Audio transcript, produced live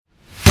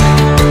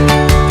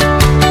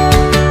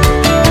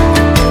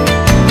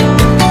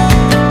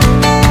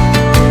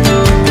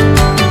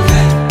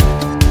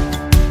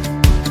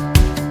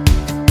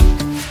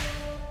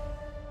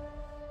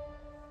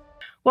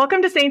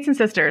Welcome to Saints and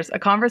Sisters, a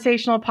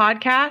conversational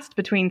podcast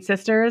between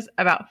sisters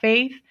about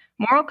faith,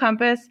 moral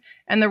compass,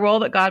 and the role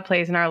that God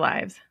plays in our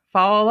lives.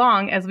 Follow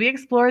along as we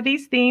explore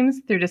these themes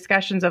through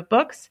discussions of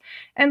books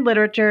and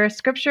literature,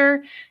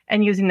 scripture,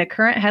 and using the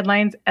current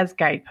headlines as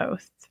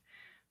guideposts.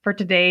 For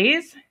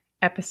today's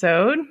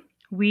episode,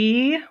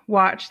 we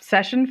watched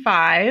session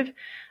 5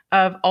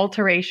 of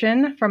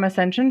Alteration from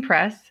Ascension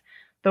Press,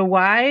 The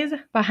Whys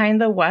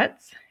Behind the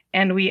Whats,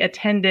 and we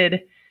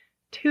attended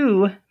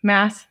 2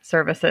 Mass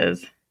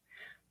services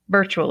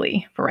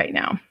virtually for right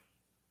now.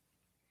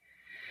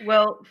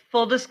 Well,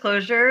 full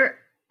disclosure,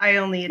 I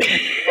only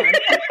attended one.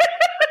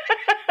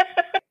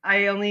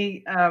 I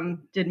only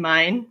did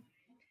mine.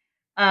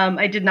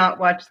 I did not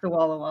watch the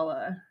Walla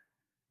Walla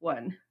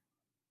one.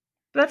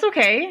 That's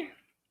okay.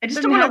 I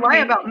just don't want to lie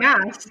about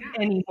Mass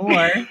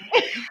anymore.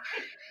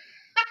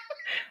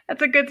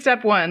 That's a good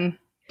step 1.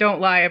 Don't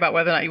lie about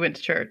whether or not you went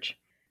to church.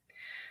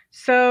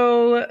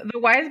 So the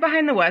Whys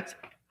Behind the Whats,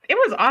 it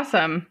was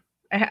awesome,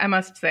 I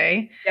must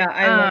say. Yeah,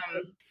 I love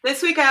it.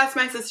 This week I asked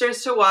my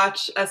sisters to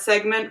watch a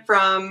segment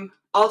from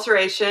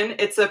Alteration.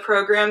 It's a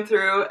program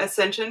through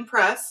Ascension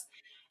Press,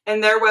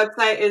 and their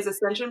website is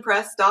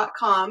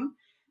ascensionpress.com.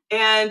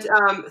 And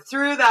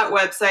through that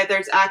website,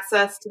 there's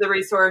access to the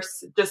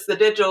resource, just the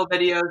digital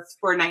videos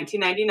for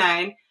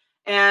 $19.99.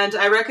 And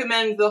I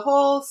recommend the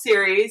whole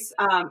series.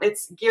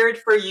 It's geared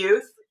for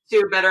youth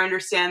to better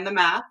understand the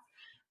math.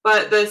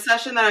 But the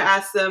session that I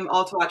asked them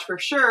all to watch for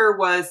sure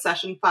was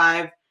session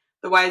 5,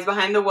 The Whys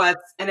Behind the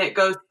Whats, and it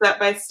goes step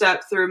by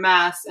step through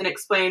Mass and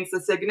explains the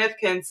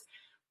significance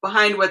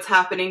behind what's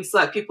happening so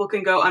that people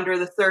can go under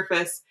the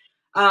surface.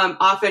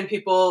 Often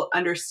people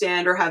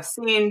understand or have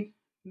seen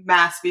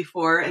Mass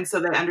before, and so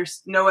they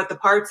know what the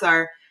parts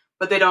are,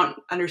 but they don't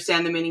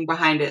understand the meaning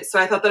behind it. So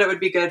I thought that it would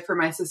be good for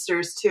my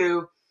sisters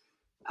to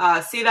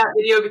see that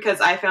video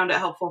because I found it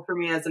helpful for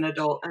me as an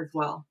adult as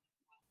well.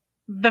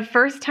 The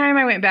first time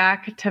I went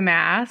back to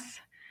Mass,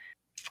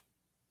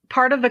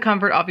 part of the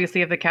comfort,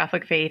 obviously, of the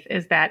Catholic faith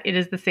is that it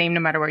is the same no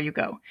matter where you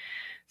go.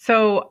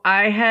 So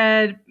I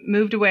had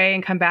moved away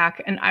and come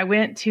back, and I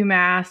went to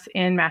Mass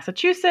in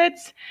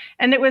Massachusetts,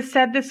 and it was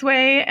said this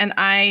way, and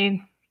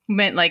I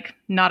went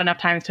not enough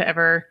times to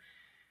ever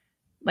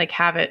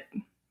have it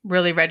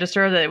really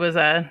register that it was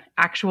a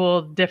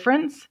actual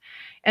difference.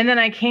 And then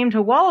I came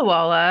to Walla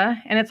Walla,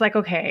 and it's like,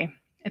 okay,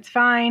 it's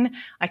fine.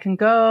 I can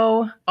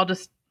go. I'll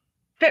just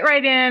fit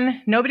right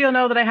in. Nobody will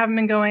know that I haven't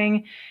been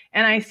going.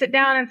 And I sit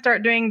down and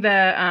start doing the,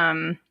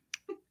 I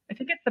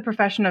think it's the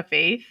Profession of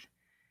Faith.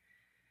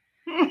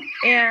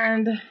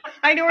 And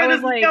I know where this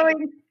is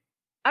going.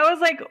 I was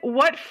like,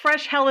 what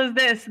fresh hell is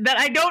this that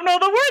I don't know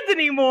the words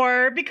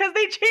anymore because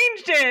they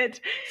changed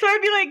it. So I'd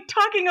be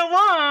talking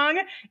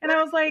along and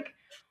I was like,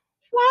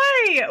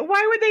 why?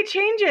 Why would they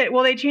change it?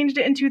 Well, they changed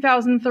it in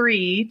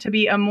 2003 to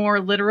be a more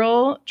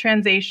literal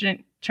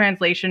translation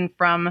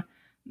from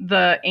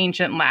the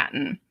ancient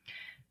Latin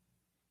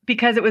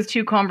because it was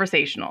too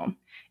conversational.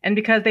 And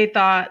because they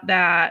thought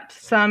that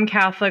some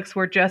Catholics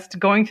were just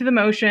going through the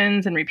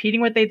motions and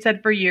repeating what they'd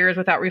said for years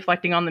without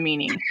reflecting on the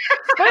meaning.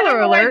 Spoiler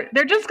alert,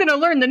 they're just going to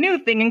learn the new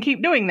thing and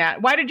keep doing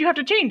that. Why did you have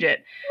to change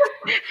it?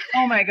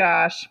 Oh my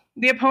gosh.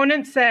 The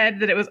opponent said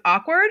that it was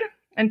awkward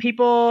and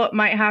people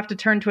might have to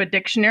turn to a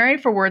dictionary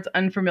for words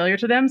unfamiliar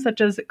to them,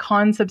 such as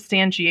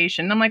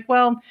consubstantiation. I'm like,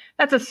 well,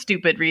 that's a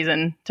stupid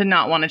reason to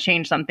not want to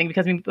change something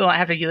because people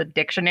have to use a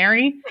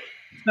dictionary.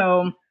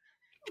 So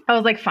I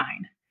was like,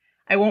 fine.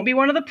 I won't be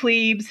one of the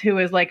plebes who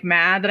is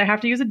mad that I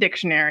have to use a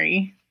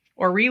dictionary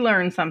or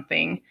relearn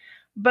something.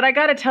 But I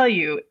got to tell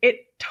you, it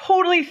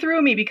totally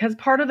threw me because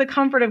part of the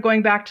comfort of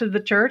going back to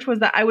the church was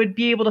that I would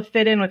be able to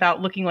fit in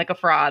without looking like a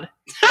fraud.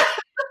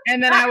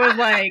 And then I was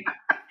like,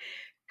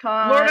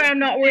 Lord, I am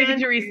not worthy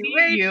to receive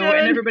you.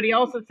 And everybody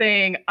else is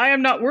saying, I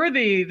am not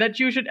worthy that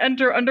you should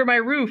enter under my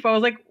roof. I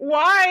was like,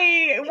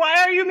 why?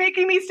 Why are you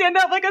making me stand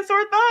out like a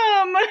sore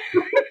thumb?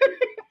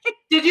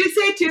 Did you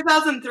say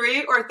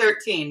 2003 or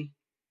 13?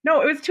 No,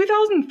 it was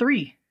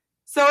 2003.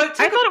 So I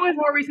thought it was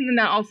more recent than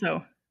that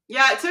also.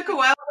 Yeah, it took a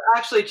while to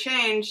actually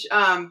change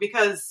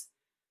because,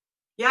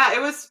 it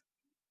was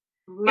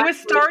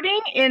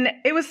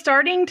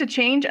starting to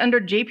change under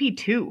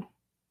JP2.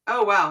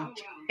 Oh, wow.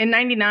 In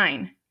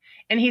 99.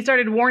 And he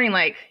started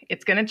warning,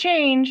 it's going to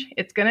change.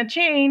 It's going to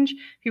change.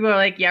 People are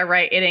like, yeah,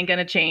 right. It ain't going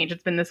to change.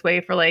 It's been this way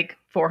for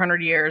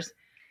 400 years.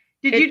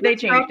 Did you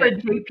just drop a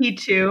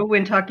JP2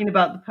 when talking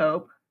about the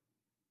Pope?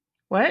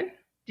 What?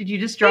 Did you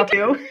just drop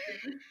you?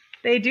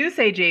 They do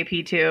say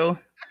JP2.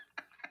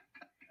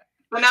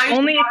 But now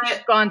only if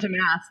it's gone to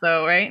Mass,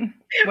 though, right?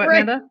 What,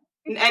 right. Amanda?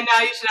 And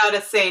now you should add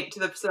a saint to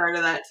the start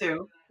of that,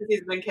 too, because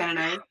he's been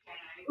canonized.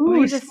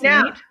 Ooh,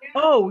 snap.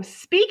 Oh,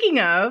 speaking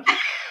of,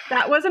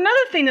 that was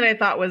another thing that I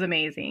thought was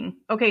amazing.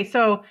 Okay,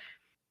 so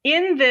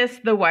in this,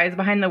 The Whys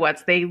Behind the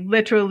Whats, they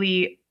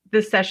literally,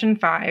 this session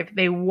 5,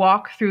 they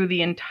walk through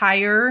the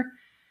entire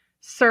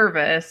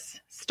service,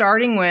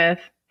 starting with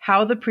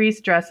how the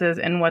priest dresses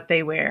and what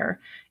they wear,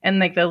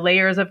 and the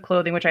layers of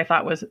clothing, which I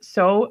thought was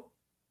so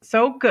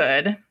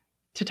good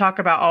to talk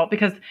about all,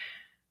 because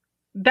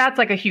that's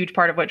like a huge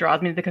part of what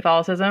draws me to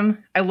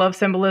Catholicism. I love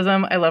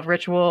symbolism. I love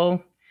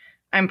ritual.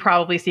 I'm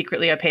probably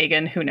secretly a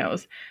pagan. Who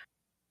knows?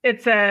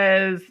 It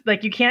says,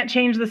 like, you can't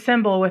change the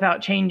symbol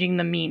without changing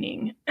the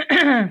meaning.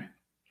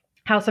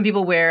 How some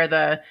people wear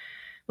the,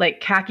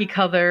 like,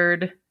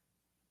 khaki-colored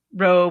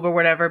robe or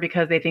whatever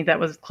because they think that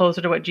was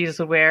closer to what Jesus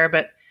would wear,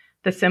 but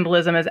the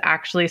symbolism is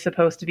actually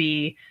supposed to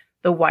be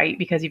the white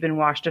because you've been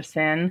washed of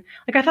sin.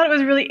 Like, I thought it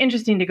was really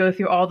interesting to go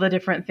through all the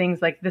different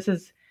things. Like, this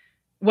is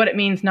what it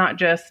means, not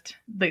just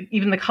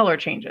even the color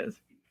changes.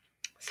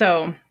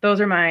 So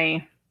those are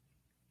my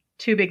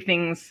two big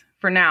things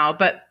for now,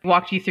 but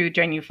walked you through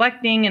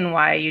genuflecting and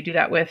why you do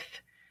that with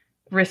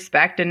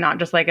respect and not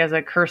just like as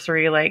a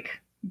cursory, like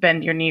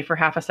bend your knee for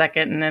half a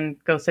second and then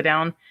go sit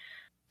down.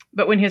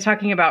 But when he was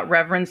talking about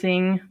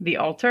reverencing the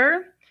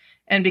altar,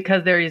 and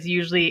because there is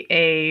usually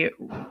a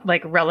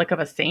like relic of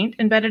a saint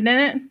embedded in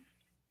it,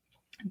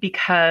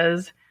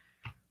 because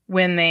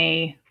when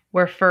they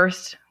were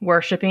first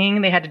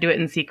worshiping, they had to do it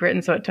in secret.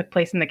 And so it took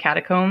place in the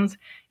catacombs.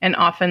 And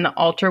often the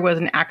altar was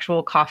an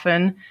actual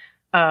coffin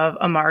of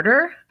a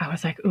martyr. I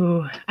was like,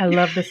 ooh, I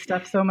love this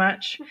stuff so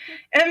much.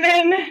 And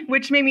then,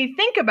 which made me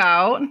think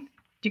about, do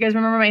you guys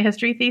remember my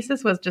history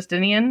thesis was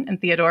Justinian and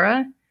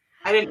Theodora?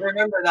 I didn't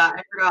remember that.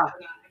 I forgot.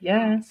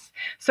 Yes.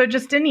 So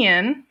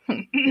Justinian,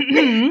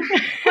 I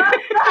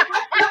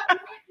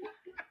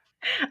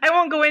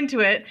won't go into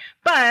it,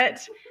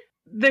 but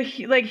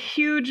the like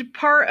huge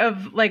part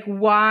of like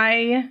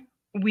why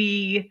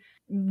we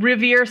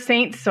revere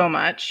saints so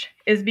much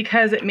is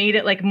because it made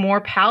it like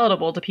more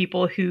palatable to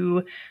people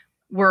who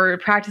were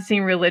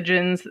practicing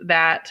religions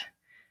that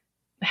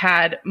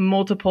had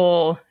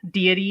multiple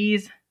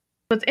deities.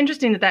 So it's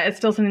interesting that is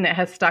still something that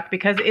has stuck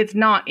because it's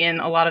not in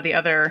a lot of the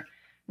other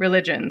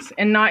religions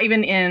and not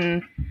even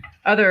in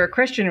other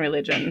Christian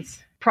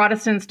religions.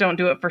 Protestants don't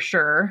do it for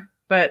sure,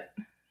 but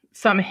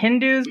some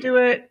Hindus do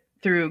it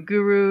through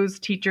gurus,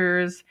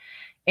 teachers,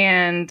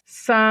 and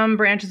some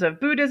branches of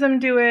Buddhism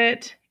do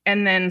it,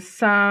 and then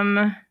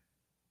some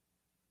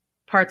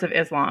parts of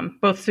Islam,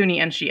 both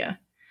Sunni and Shia.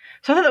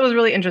 So I thought that was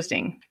really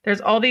interesting.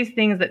 There's all these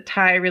things that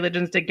tie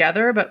religions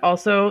together, but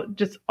also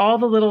just all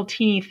the little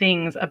teeny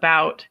things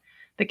about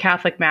the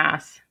Catholic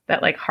Mass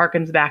that like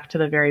harkens back to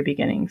the very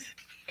beginnings.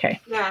 Okay,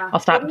 yeah. I'll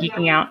stop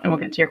geeking out and we'll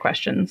get to your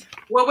questions.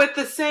 Well, with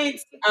the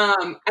saints,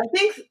 I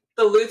think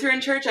the Lutheran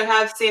Church, I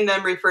have seen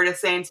them refer to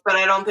saints, but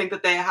I don't think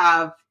that they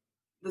have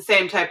the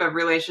same type of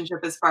relationship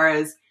as far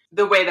as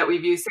the way that we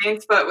view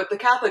saints. But with the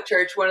Catholic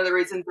Church, one of the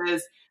reasons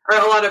is, or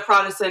a lot of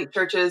Protestant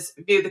churches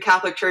view the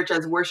Catholic Church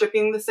as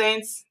worshiping the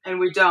saints, and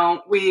we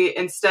don't. We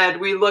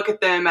look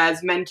at them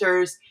as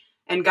mentors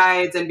and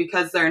guides, and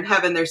because they're in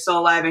heaven, they're still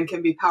alive and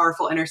can be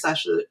powerful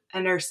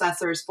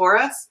intercessors for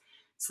us,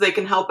 so they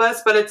can help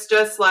us. But it's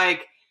just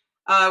like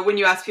when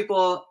you ask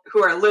people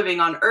who are living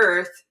on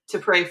earth to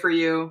pray for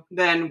you,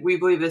 then we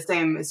believe the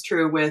same is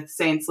true with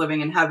saints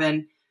living in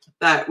heaven,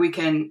 that we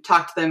can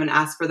talk to them and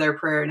ask for their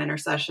prayer and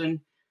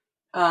intercession.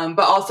 But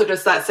also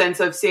just that sense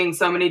of seeing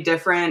so many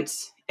different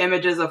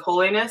images of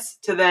holiness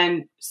so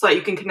that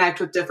you can connect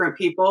with different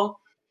people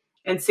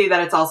and see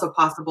that it's also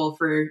possible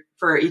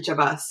for each of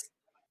us.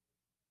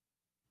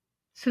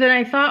 So then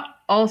I thought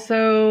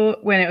also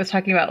when it was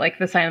talking about like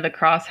the sign of the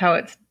cross, how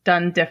it's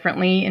done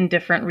differently in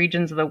different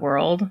regions of the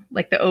world,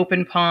 like the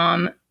open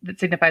palm that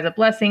signifies a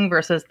blessing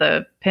versus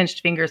the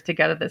pinched fingers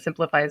together that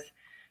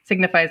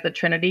signifies the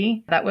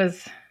Trinity. That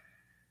was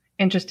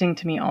interesting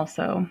to me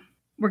also.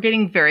 We're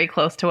getting very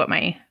close to what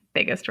my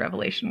biggest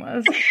revelation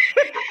was.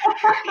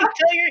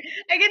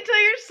 I can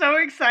tell you're so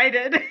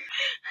excited.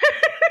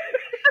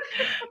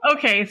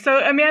 Okay, so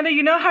Amanda,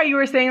 you know how you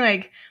were saying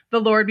like the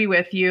Lord be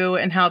with you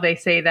and how they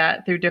say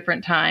that through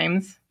different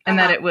times and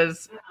that it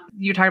was,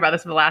 you talked about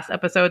this in the last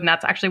episode and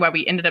that's actually why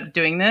we ended up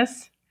doing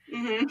this.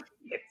 Mm-hmm.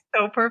 It's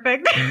so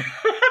perfect.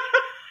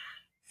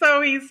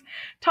 So he's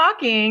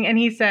talking and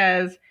he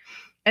says,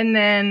 and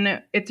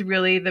then it's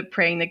really the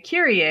praying the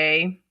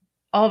Kyrie.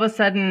 All of a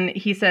sudden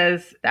he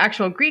says the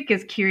actual Greek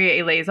is Kyrie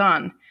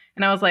eleison.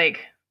 And I was like,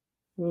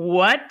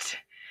 what?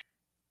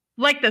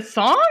 Like the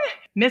song?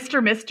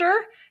 Mr.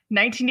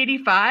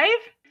 1985?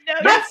 No,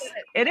 yes,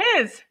 it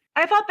is.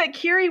 I thought that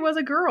Kyrie was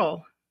a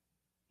girl.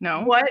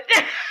 No. What?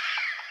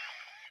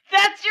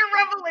 That's your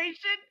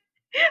revelation?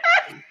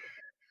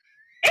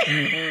 I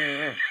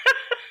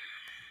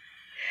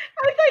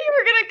thought you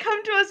were going to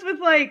come to us with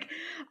like,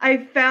 I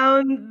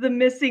found the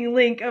missing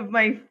link of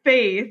my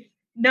faith.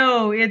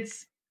 No,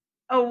 it's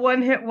a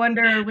one-hit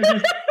wonder with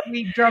a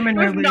sweet drum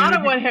and It was not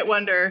a one-hit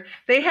wonder.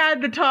 They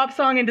had the top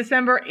song in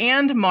December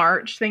and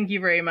March. Thank you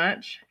very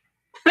much.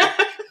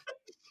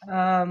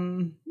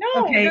 No.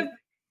 Okay.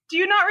 Do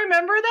you not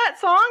remember that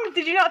song?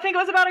 Did you not think it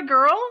was about a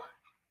girl?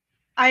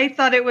 I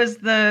thought it was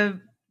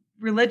the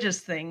religious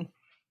thing.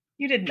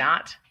 You did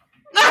not.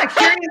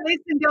 Carrying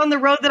Mason down the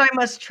road that I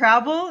must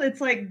travel.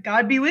 It's like,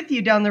 God be with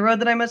you down the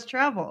road that I must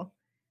travel.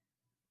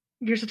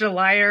 You're such a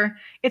liar.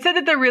 It said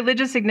that the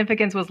religious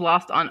significance was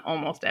lost on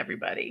almost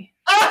everybody.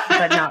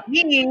 But not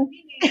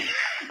me.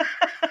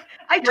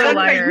 You're a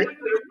liar.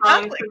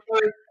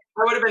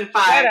 I would have been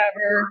 5.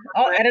 Whatever.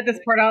 I'll edit this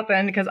part out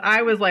then because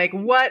I was like,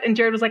 what? And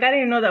Jared was like, I didn't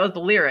even know that was the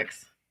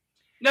lyrics.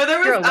 No, there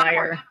was You're a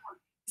liar.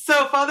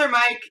 So Father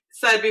Mike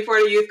said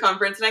before the youth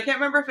conference, and I can't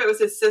remember if it was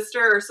his sister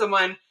or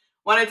someone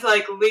wanted to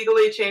like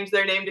legally change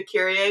their name to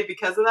Kyrie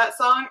because of that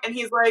song. And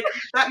he's like,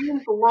 that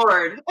means the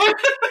Lord.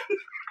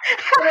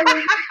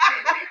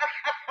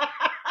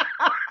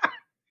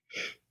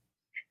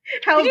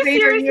 How Did you big are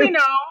seriously you?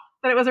 know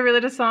that it was a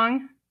religious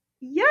song?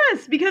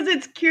 Yes, because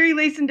it's Kyrie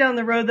Layson down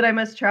the road that I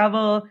must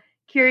travel.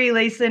 Kyrie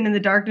Layson in the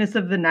darkness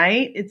of the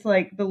night. It's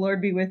like the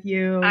Lord be with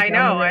you. I down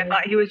know. the I road.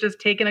 thought he was just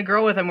taking a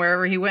girl with him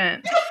wherever he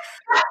went.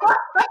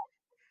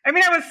 I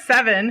mean, I was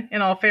 7,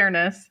 in all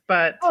fairness,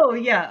 but Oh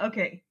yeah,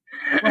 okay.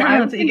 Well,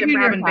 I was so in you get junior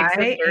Robin Big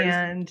high, Sisters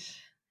and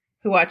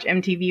who watch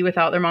MTV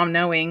without their mom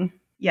knowing.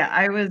 yeah,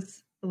 I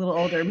was a little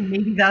older.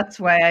 Maybe that's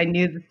why I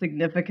knew the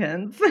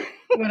significance.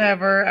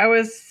 Whatever. I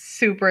was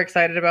super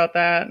excited about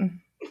that.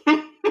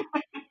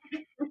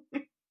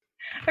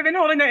 I've been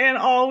holding it in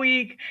all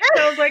week.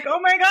 And I was like, oh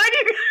my God,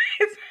 you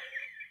guys.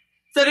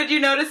 So did you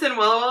notice in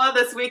Walla Walla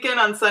this weekend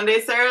on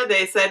Sunday, Sarah,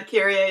 they said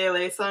Kyrie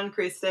eleison,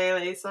 Christe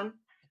eleison?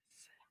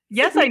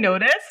 Yes, I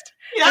noticed.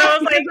 Yeah. And I was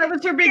Because like, that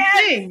was her big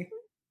yes. thing.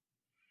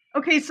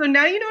 Okay, so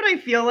now you know what I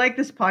feel like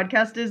this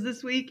podcast is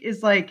this week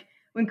is like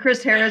when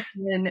Chris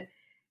Harrison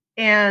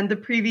and the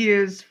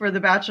previews for The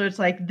Bachelor, it's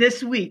like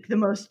this week, the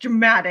most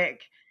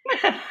dramatic.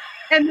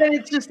 And then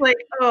it's just like,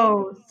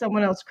 oh,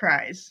 someone else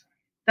cries.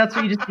 That's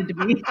what you just did to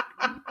me.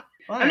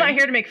 I'm not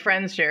here to make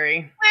friends,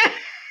 Sherry.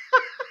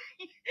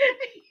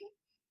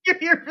 You're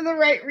here for the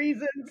right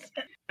reasons.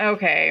 Do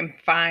Okay,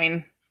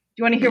 fine.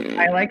 you want to hear what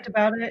I liked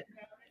about it?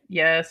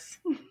 Yes.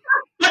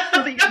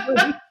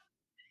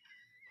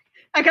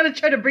 I gotta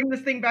try to bring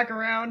this thing back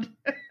around.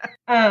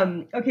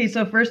 Okay,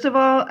 so first of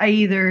all, I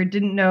either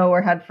didn't know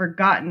or had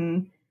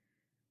forgotten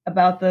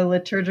about the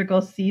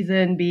liturgical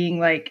season being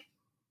like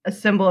a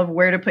symbol of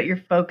where to put your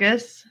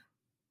focus.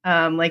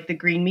 Like the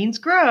green means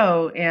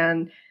grow,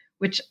 and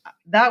which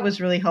that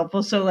was really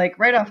helpful. So like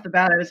right off the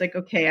bat, I was like,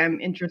 okay, I'm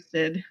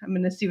interested. I'm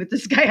going to see what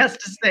this guy has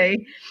to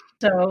say.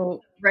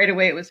 So right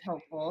away, it was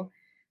helpful.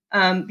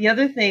 The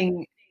other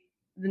thing,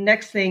 the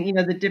next thing, you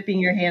know, the dipping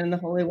your hand in the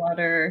holy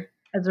water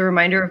as a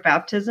reminder of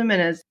baptism, and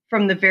as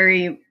from the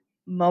very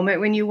moment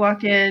when you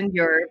walk in,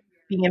 you're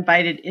being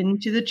invited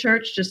into the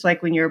church, just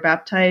like when you're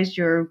baptized,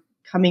 you're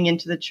coming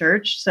into the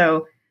church.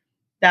 So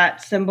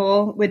that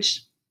symbol,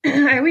 which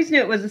I always knew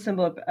it was a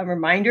symbol of a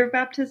reminder of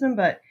baptism,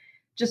 but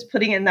just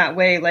putting it in that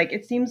way, like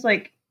it seems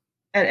like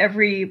at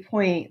every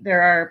point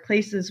there are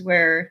places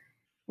where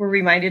we're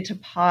reminded to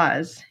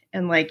pause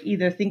and like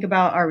either think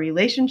about our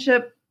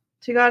relationship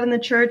to God in the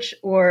church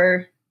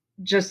or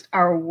just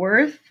our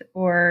worth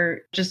or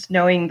just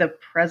knowing the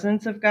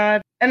presence of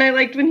God. And I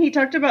liked when he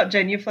talked about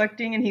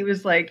genuflecting and he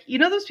was like, you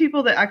know, those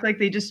people that act like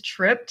they just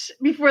tripped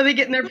before they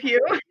get in their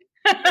pew?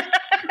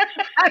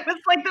 I was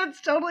like, that's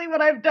totally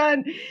what I've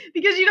done,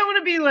 because you don't want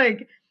to be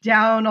like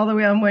down all the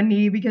way on one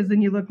knee because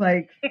then you look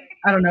like,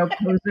 I don't know,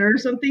 poser or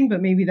something.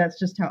 But maybe that's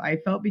just how I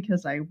felt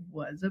because I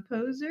was a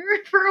poser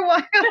for a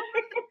while.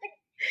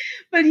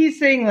 But he's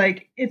saying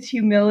like it's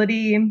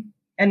humility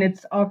and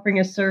it's offering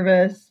a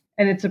service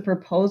and it's a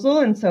proposal.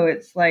 And so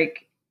it's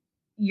like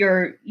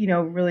you're, you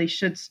know, really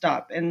should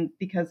stop. And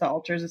because the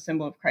altar is a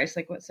symbol of Christ,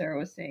 like what Sarah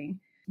was saying.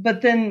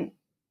 But then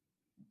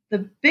the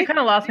You big kind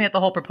of lost me at the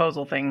whole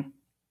proposal thing.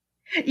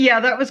 Yeah,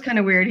 that was kind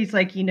of weird. He's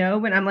like, you know,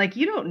 when I'm like,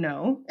 you don't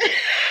know.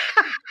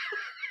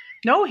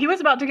 No, he was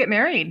about to get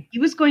married. He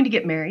was going to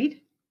get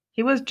married.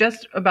 He was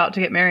just about to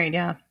get married,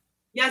 yeah.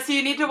 Yeah, so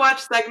you need to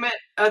watch segment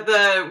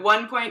the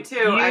 1.2.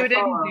 You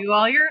didn't do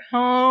all your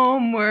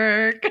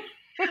homework.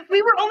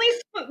 We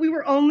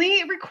were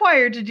only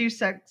required to do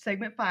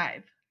segment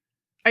 5.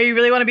 Are you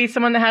really want to be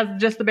someone that has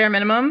just the bare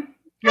minimum?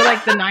 You're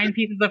like the 9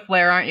 pieces of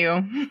flair, aren't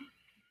you?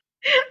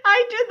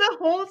 I did the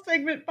whole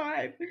segment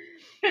 5.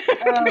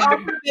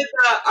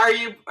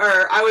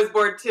 I was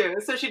bored too.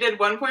 So she did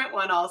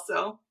 1.1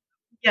 also.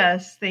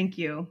 Yes, thank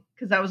you.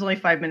 Because that was only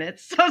 5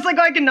 minutes. So I was like,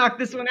 oh, I can knock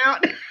this one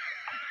out.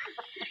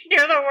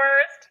 You're the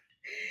worst.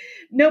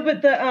 No,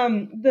 but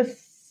the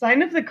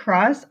sign of the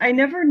cross, I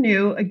never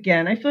knew.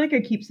 Again, I feel like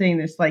I keep saying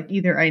this, like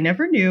either I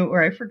never knew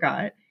or I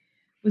forgot,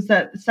 was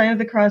that the sign of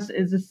the cross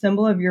is a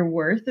symbol of your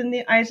worth in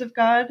the eyes of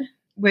God,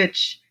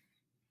 which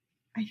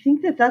I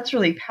think that that's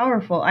really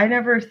powerful. I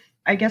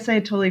guess I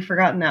had totally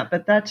forgotten that,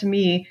 but that to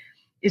me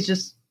is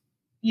just,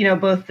 you know,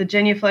 both the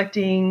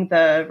genuflecting,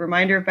 the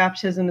reminder of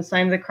baptism, the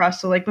sign of the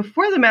cross. So like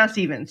before the Mass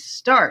even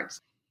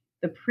starts,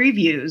 the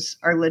previews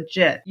are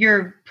legit.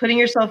 You're putting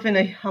yourself in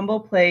a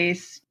humble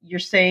place. You're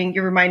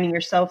reminding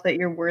yourself that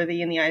you're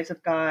worthy in the eyes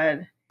of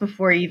God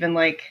before even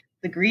like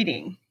the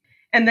greeting.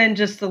 And then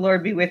just the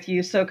Lord be with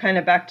you. So kind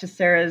of back to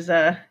Sarah's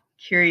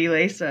Kyrie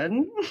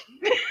Eleison.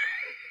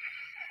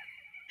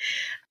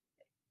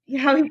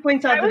 How he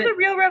points out that was a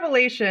real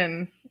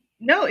revelation.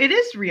 No, it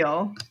is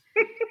real.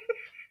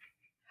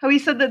 How he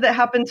said that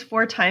happens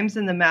 4 times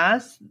in the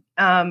Mass.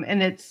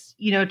 And it's,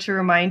 you know, to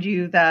remind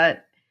you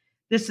that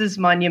this is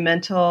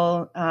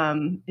monumental.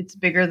 It's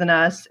bigger than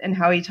us. And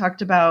how he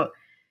talked about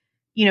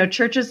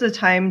church is the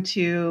time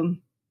to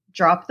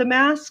drop the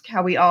mask.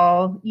 How we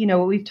all,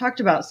 what we've talked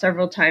about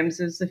several times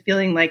is the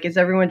feeling like, is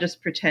everyone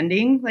just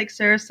pretending? Like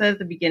Sarah said at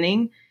the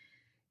beginning,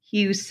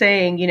 he was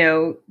saying,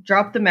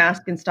 drop the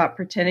mask and stop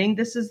pretending.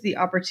 This is the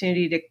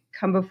opportunity to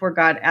come before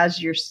God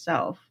as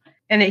yourself.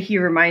 And he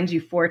reminds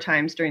you 4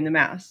 times during the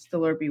Mass, the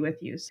Lord be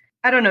with you.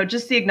 I don't know,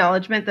 just the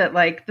acknowledgement that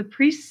like the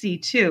priests see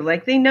too,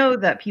 like they know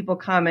that people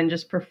come and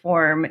just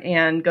perform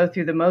and go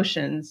through the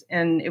motions.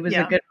 And it was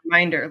a good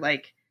reminder,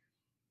 like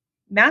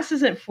Mass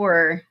isn't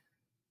for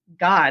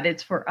God,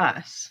 it's for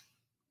us.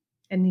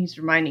 And he's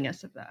reminding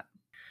us of that.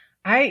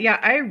 I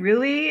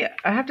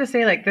have to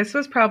say, like, this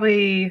was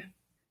probably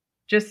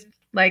just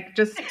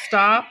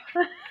stop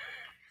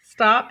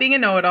being a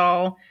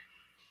know-it-all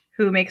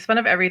who makes fun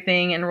of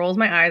everything and rolls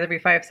my eyes every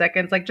 5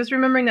 seconds. Like, just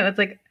remembering that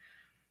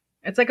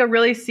it's like a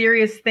really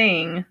serious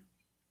thing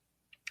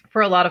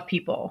for a lot of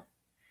people.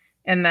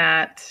 And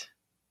that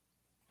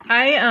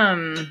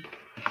I'm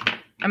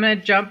going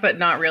to jump, but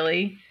not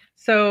really.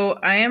 So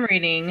I am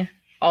reading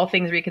All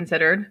Things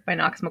Reconsidered by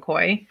Knox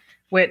McCoy,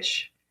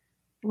 which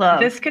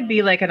this could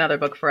be like another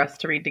book for us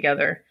to read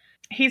together.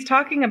 He's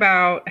talking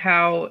about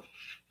how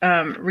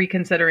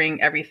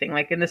reconsidering everything,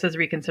 like, and this is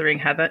reconsidering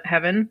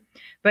heaven,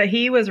 but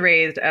he was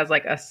raised as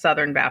like a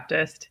Southern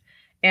Baptist,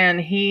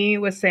 and he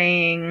was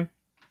saying,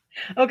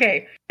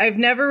 okay, I've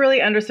never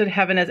really understood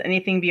heaven as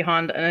anything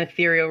beyond an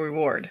ethereal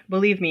reward.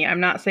 Believe me, I'm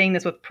not saying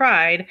this with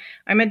pride.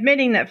 I'm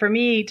admitting that for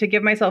me to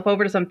give myself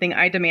over to something,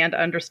 I demand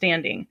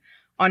understanding.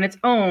 On its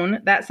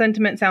own, that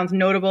sentiment sounds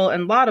notable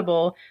and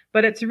laudable,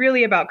 but it's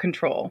really about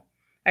control.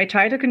 I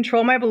try to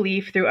control my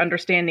belief through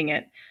understanding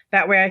it.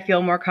 That way I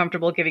feel more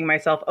comfortable giving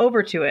myself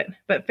over to it.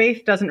 But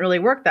faith doesn't really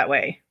work that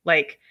way,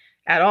 like,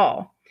 at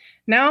all.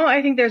 Now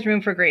I think there's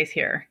room for grace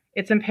here.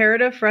 It's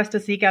imperative for us to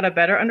seek out a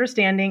better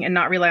understanding and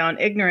not rely on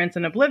ignorance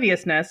and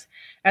obliviousness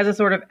as a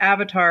sort of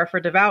avatar for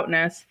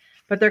devoutness.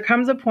 But there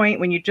comes a point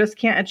when you just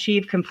can't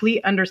achieve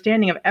complete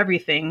understanding of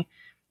everything.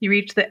 You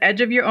reach the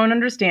edge of your own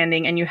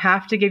understanding, and you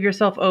have to give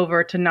yourself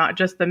over to not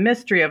just the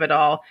mystery of it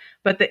all,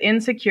 but the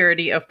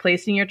insecurity of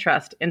placing your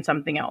trust in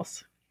something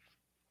else.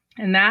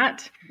 And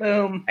that,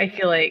 boom, I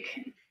feel like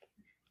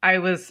I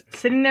was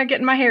sitting there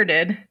getting my hair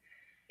did,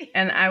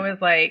 and I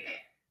was like,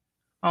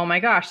 oh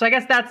my gosh. So I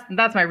guess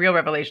that's my real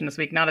revelation this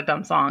week, not a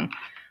dumb song.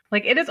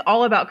 Like, it is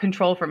all about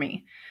control for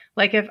me.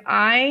 Like, if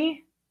I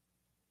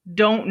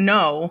don't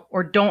know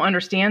or don't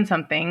understand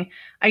something,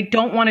 I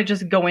don't want to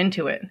just go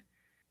into it.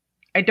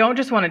 I don't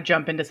just want to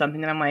jump into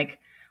something that I'm like,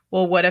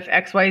 well, what if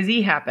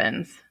XYZ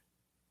happens?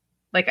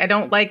 Like, I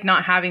don't like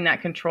not having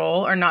that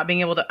control or not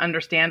being able to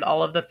understand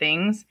all of the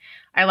things.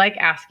 I like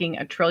asking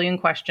a trillion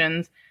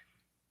questions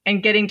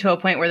and getting to a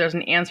point where there's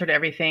an answer to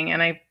everything.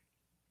 And I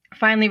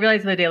finally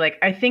realized the other day, like,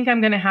 I think I'm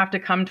going to have to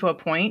come to a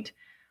point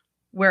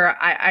where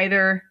I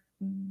either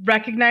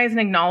recognize and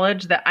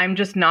acknowledge that I'm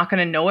just not going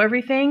to know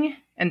everything.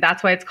 And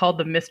that's why it's called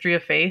the mystery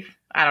of faith.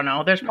 I don't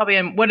know. There's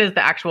probably what is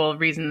the actual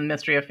reason, the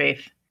mystery of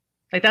faith?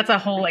 Like, that's a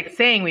whole like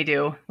saying we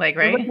do, like,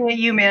 right? We're looking at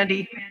you,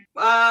 Mandy.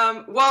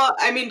 Well,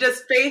 I mean,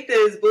 just faith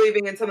is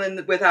believing in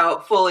something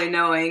without fully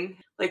knowing.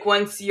 Like,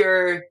 once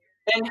you're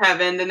in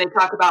heaven, then they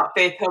talk about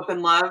faith, hope,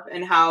 and love,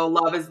 and how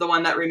love is the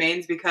one that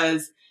remains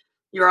because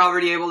you're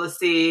already able to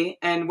see,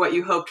 and what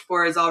you hoped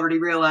for is already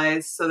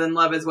realized. So then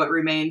love is what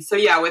remains. So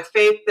yeah, with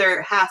faith,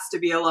 there has to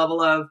be a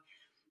level of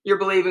you're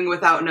believing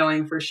without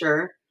knowing for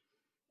sure.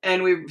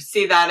 And we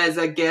see that as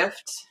a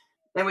gift,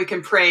 and we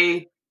can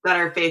pray that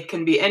our faith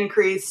can be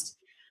increased,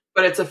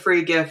 but it's a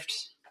free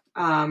gift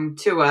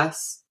to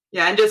us.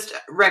 Yeah, and just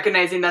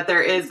recognizing that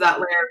there is that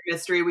layer of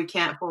mystery we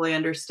can't fully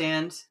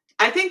understand.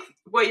 I think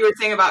what you were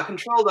saying about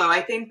control, though,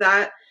 I think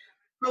that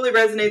really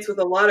resonates with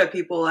a lot of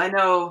people. I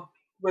know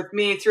with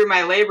me, through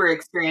my labor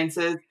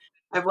experiences,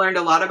 I've learned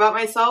a lot about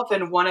myself.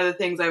 And one of the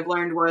things I've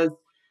learned was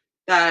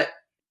that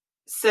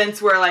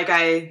since where like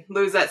I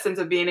lose that sense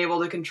of being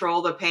able to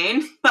control the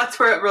pain, that's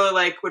where it really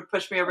like would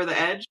push me over the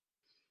edge.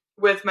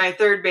 With my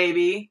third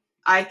baby,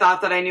 I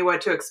thought that I knew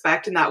what to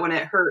expect, and that when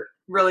it hurt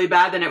really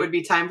bad, then it would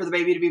be time for the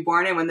baby to be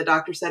born. And when the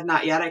doctor said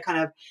not yet, I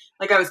kind of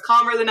like I was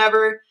calmer than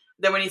ever.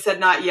 Then when he said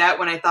not yet,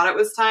 when I thought it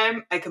was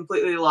time, I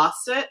completely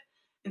lost it.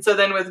 And so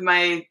then with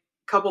my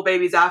couple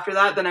babies after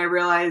that, then I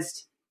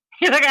realized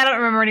you're like, I don't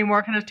remember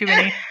anymore because there's too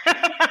many.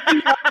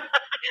 I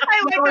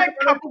like that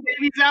couple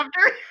babies after.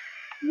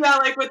 Yeah,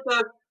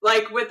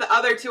 with the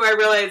other two, I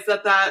realized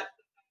that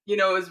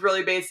is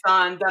really based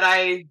on that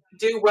I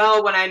do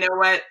well when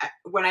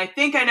I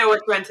think I know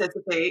what to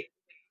anticipate,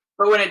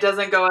 but when it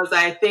doesn't go as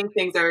I think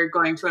things are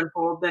going to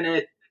unfold, then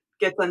it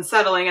gets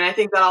unsettling. And I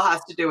think that all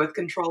has to do with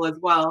control as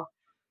well.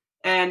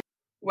 And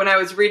when I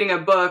was reading a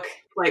book,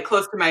 like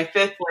close to my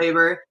fifth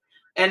labor,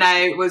 and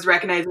I was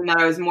recognizing that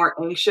I was more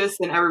anxious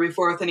than ever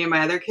before with any of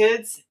my other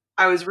kids,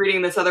 I was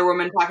reading this other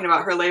woman talking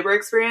about her labor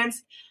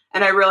experience.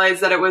 And I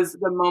realized that it was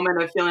the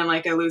moment of feeling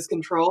like I lose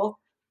control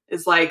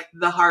is like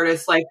the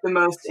hardest, like the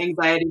most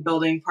anxiety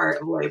building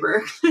part of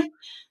labor.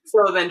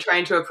 So then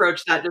trying to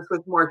approach that just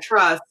with more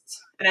trust.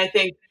 And I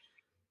think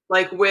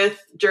like with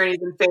Journeys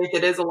in Faith,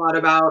 it is a lot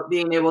about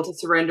being able to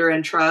surrender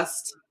and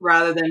trust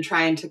rather than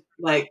trying to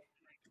like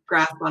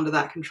grasp onto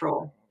that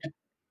control.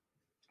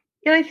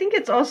 And I think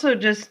it's also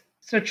just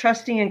so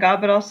trusting in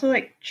God, but also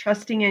like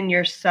trusting in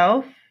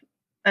yourself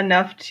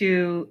enough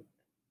to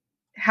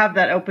have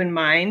that open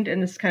mind.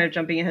 And this is kind of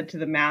jumping ahead to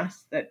the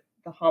Mass, the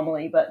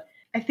homily. But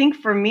I think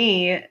for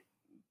me,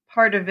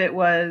 part of it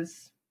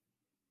was,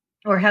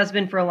 or has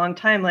been for a long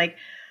time, like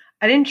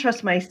I didn't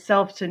trust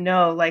myself to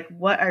know like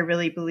what I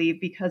really believe,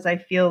 because I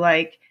feel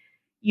like,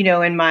 you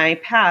know, in my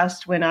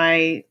past when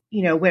I,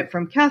 you know, went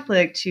from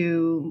Catholic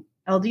to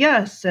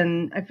LDS,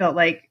 and I felt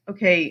like,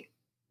 okay,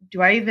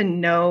 do I even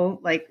know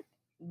like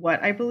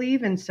what I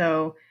believe? And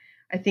so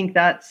I think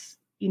that's,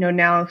 you know,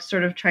 now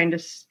sort of trying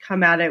to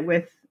come at it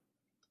with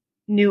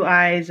new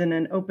eyes and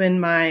an open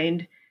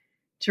mind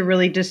to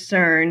really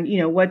discern, you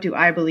know, what do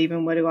I believe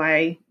and what do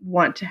I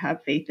want to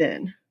have faith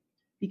in?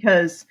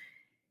 Because,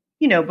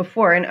 you know,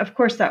 before, and of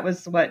course that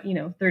was what, you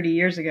know, 30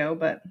 years ago,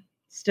 but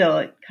still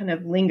it kind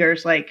of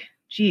lingers like,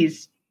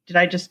 geez, did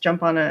I just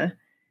jump on a,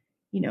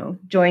 you know,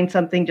 join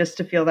something just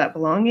to feel that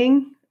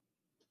belonging?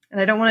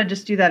 And I don't want to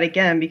just do that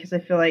again, because I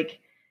feel like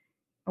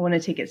I want to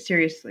take it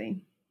seriously.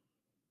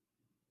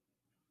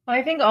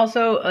 I think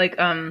also like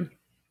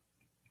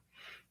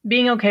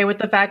being okay with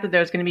the fact that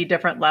there's going to be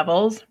different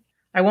levels.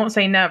 I won't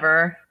say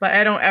never, but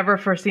I don't ever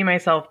foresee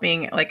myself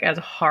being like as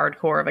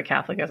hardcore of a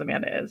Catholic as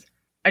Amanda is.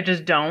 I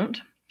just don't,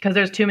 because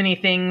there's too many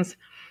things.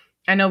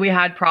 I know we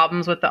had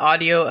problems with the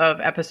audio of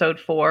episode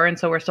 4, and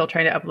so we're still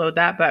trying to upload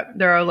that, but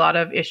there are a lot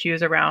of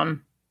issues around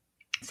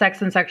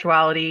sex and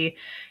sexuality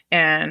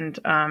and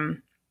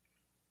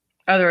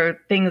other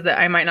things that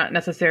I might not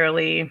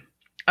necessarily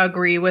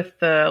agree with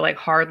the like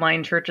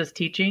hardline church's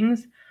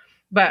teachings,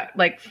 but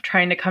like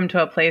trying to come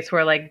to a place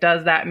where like,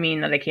 does that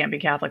mean that I can't be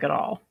Catholic at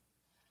all?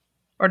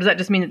 Or does that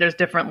just mean that there's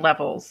different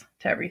levels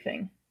to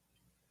everything?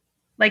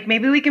 Like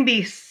maybe we can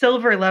be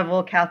silver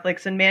level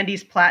Catholics and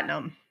Mandy's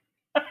platinum.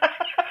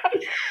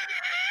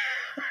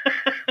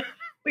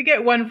 We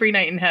get one free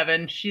night in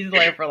heaven. She's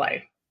there for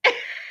life.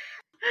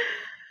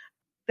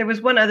 There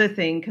was one other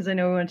thing, because I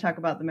know we want to talk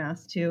about the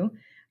Mass too.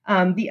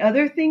 The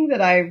other thing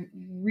that I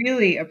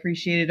really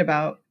appreciated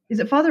about, is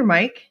it Father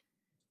Mike?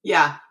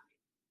 Yeah.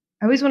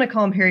 I always want to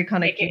call him Harry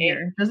Connick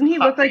Jr. Doesn't he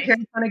look like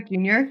Harry Connick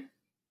Jr.?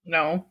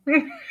 No.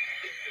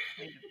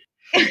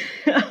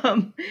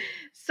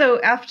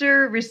 So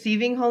after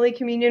receiving Holy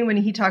Communion, when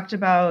he talked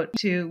about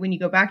when you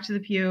go back to the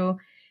pew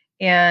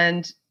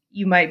and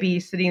you might be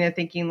sitting there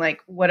thinking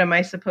like, what am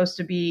I supposed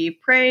to be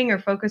praying or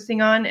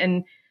focusing on?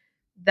 And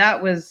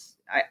that was,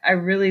 I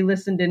really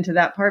listened into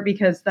that part,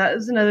 because that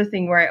is another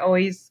thing where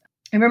I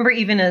remember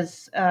even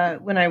as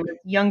when I was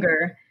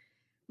younger,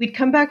 we'd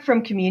come back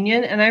from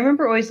communion and I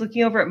remember always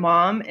looking over at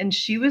Mom, and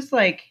she was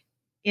like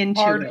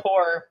into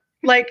hardcore. It.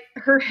 Like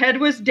her head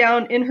was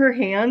down in her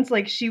hands.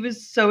 Like she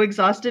was so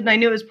exhausted. And I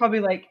knew it was probably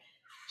like,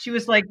 she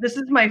was like, this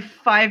is my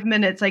 5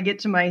 minutes I get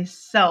to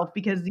myself,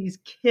 because these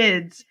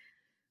kids,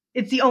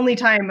 it's the only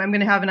time I'm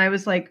going to have. And I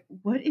was like,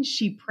 what is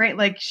she praying?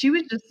 Like, she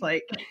was just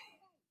like,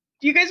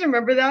 do you guys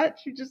remember that?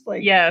 She just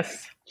like,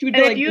 yes. She would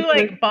and like, if you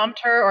like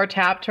bumped her or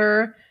tapped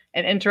her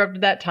and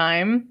interrupted that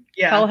time,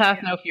 hell hath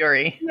no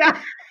fury. Yeah.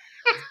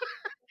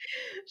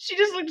 She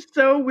just looked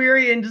so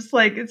weary and just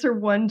like, it's her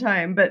one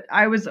time. But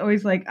I was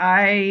always like,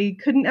 I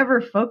couldn't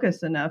ever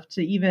focus enough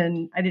to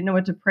even, I didn't know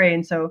what to pray.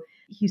 And so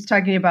he's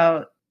talking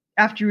about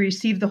after you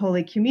receive the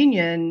Holy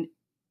Communion,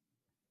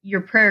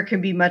 your prayer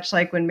can be much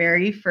like when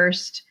Mary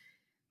first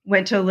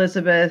went to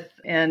Elizabeth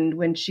and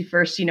when she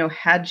first, you know,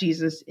 had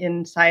Jesus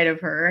inside of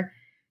her.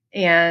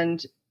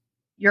 And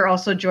you're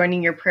also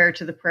joining your prayer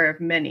to the prayer of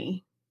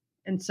many.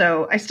 And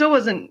so I still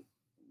wasn't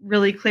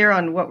really clear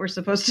on what we're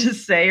supposed to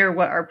say or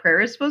what our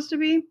prayer is supposed to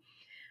be,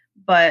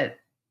 but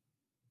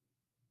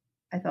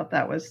I thought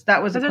that was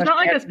there's not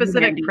like a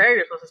specific prayer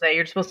you're supposed to say.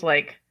 You're supposed to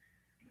like,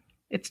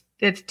 it's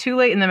too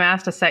late in the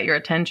Mass to set your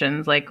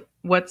attentions. Like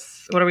what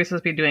are we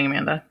supposed to be doing,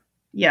 Amanda?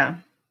 Yeah.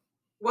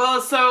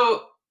 Well,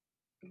 so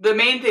the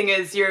main thing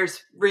is you're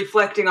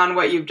reflecting on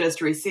what you've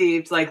just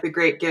received, like the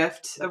great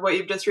gift of what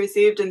you've just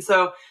received. And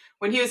so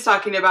when he was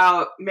talking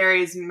about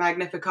Mary's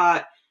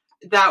Magnificat,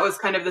 that was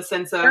kind of the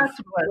sense of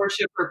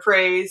worship or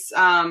praise.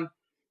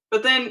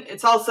 But then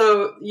it's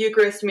also,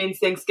 Eucharist means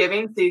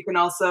Thanksgiving. So you can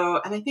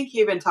also, and I think he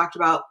even talked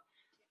about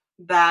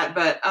that,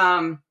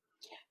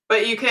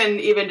 but you can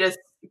even just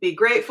be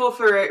grateful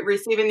for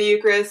receiving the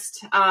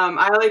Eucharist.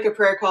 I like a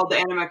prayer called the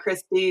Anima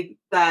Christi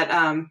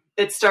that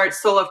it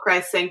starts, soul of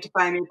Christ,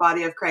 sanctify me,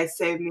 body of Christ,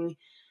 save me.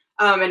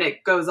 And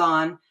it goes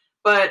on.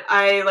 But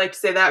I like to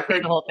say that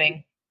prayer. The whole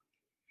thing.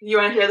 You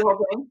want to hear the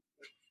whole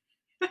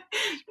thing?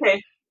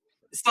 Okay.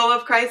 Soul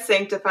of Christ,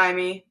 sanctify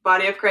me.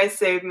 Body of Christ,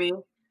 save me.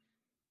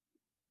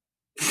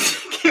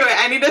 Okay, wait,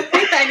 I need to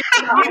think.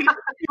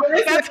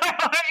 That's why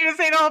I want you to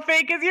say the whole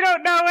thing, because you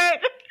don't know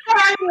it.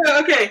 I know,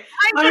 okay.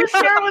 I knew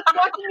Sarah was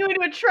walking you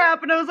into a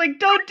trap, and I was like,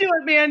 don't do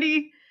it,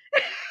 Mandy.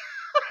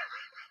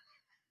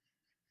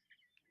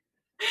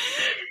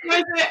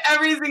 I say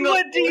every single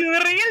What do you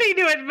really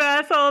do at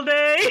Mass all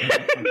day?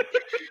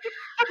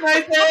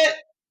 I say it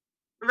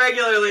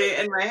regularly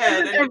in my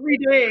head. And every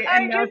day.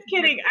 I'm just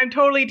kidding. I'm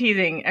totally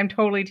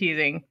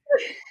teasing.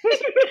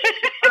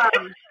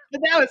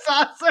 But that was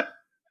awesome.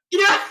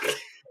 yeah.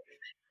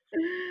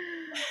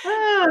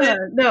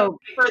 No.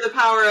 For the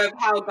power of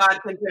how God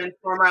can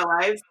transform our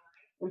lives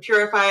and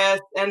purify us.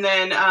 And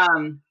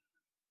then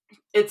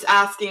it's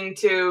asking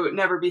to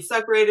never be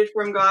separated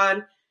from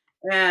God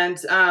and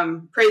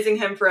praising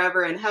him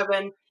forever in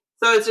heaven.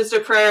 So it's just a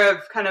prayer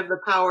of kind of the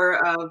power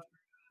of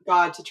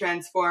God to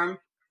transform.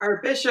 Our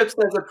bishop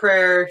says a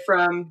prayer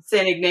from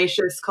St.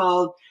 Ignatius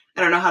called,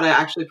 I don't know how to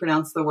actually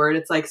pronounce the word.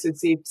 It's like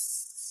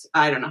Susips.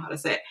 I don't know how to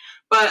say it.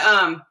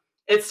 But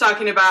it's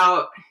talking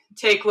about,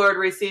 take, Lord,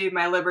 receive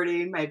my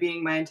liberty, my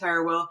being, my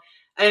entire will.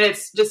 And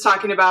it's just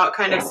talking about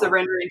kind of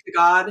surrendering to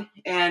God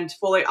and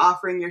fully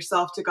offering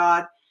yourself to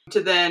God,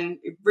 to then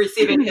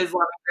receiving his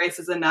love and grace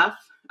is enough.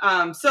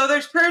 So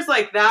there's prayers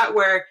like that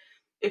where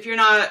if you're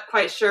not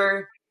quite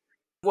sure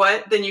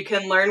what, then you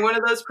can learn one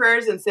of those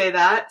prayers and say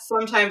that.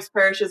 Sometimes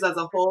parishes as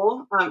a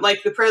whole,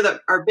 like the prayer that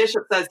our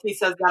bishop says, he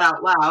says that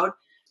out loud.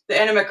 The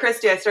Anima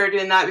Christi, I started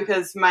doing that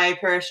because my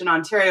parish in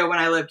Ontario, when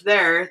I lived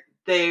there,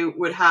 they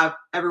would have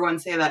everyone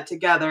say that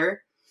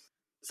together.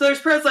 So there's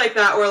prayers like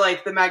that, or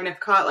like the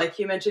Magnificat, like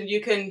you mentioned,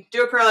 you can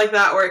do a prayer like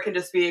that, or it can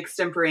just be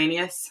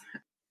extemporaneous.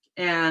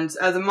 And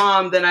as a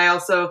mom, then I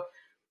also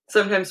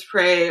sometimes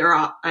pray, or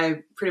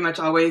I pretty much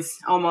always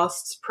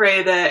almost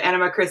pray the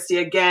Anima Christi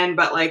again,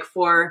 but like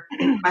for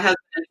my husband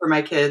and for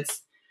my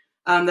kids,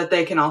 that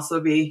they can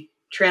also be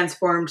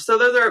transformed. So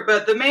those are,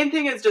 but the main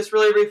thing is just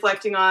really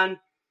reflecting on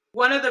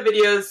one of the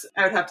videos.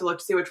 I would have to look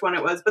to see which one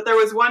it was, but there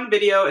was one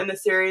video in the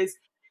series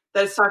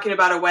that is talking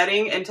about a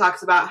wedding and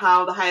talks about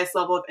how the highest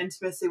level of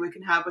intimacy we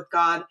can have with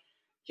God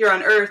here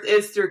on earth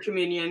is through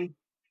communion.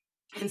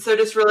 And so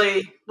just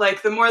really,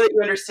 like, the more that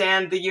you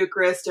understand the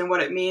Eucharist and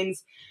what it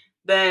means,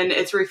 then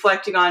it's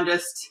reflecting on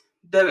just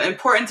the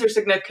importance or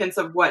significance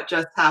of what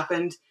just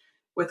happened,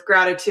 with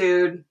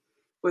gratitude,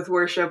 with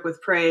worship,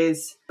 with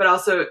praise. But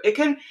also it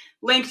can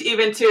link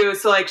even to,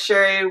 so like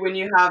Sherry, when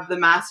you have the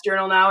Mass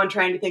journal now and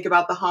trying to think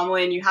about the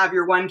homily and you have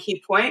your one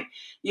key point,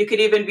 you could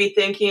even be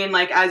thinking,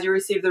 like, as you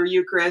receive the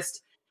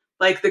Eucharist,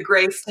 like the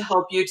grace to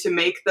help you to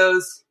make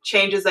those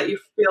changes that you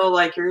feel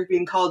like you're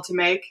being called to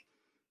make.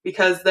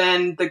 Because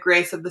then the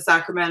grace of the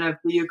sacrament of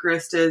the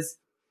Eucharist is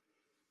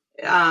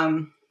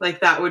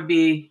like that would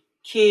be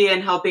key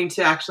in helping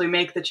to actually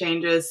make the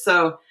changes.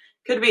 So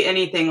could be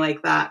anything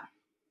like that.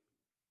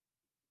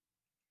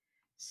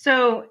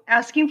 So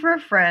asking for a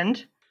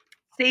friend,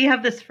 say you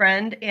have this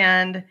friend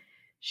and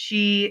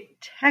she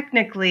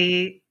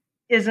technically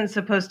isn't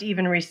supposed to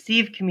even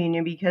receive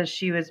communion because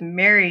she was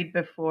married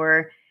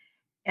before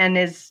and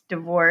is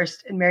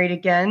divorced and married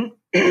again,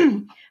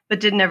 but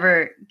did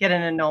never get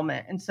an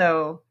annulment. And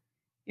so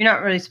you're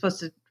not really supposed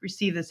to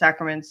receive the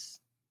sacraments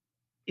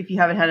if you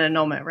haven't had an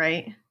annulment,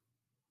 right?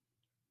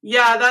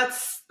 Yeah,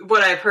 that's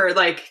what I've heard,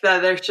 like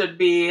that there should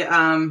be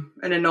an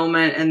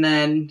annulment and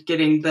then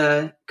getting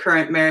the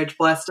current marriage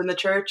blessed in the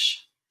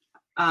church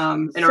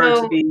in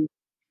order to be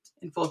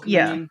in full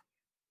communion. Yeah.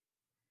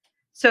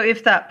 So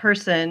if that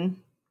person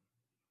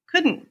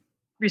couldn't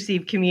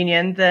receive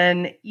communion,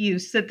 then you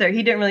sit there.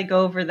 He didn't really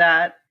go over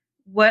that.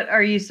 What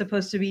are you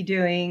supposed to be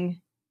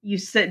doing? You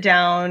sit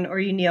down or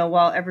you kneel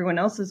while everyone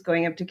else is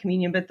going up to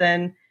communion, but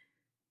then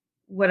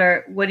what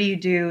do you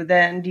do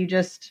then? Do you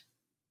just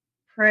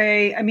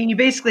pray? I mean, you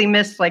basically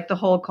miss like the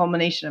whole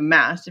culmination of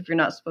Mass if you're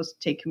not supposed to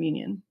take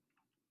communion.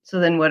 So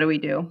then what do we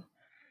do?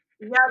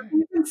 Yeah,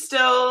 you can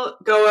still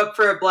go up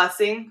for a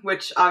blessing,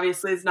 which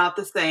obviously is not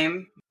the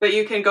same, but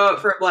you can go up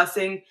for a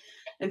blessing.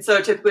 And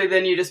so typically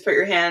then you just put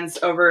your hands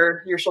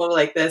over your shoulder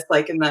like this,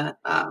 like in the,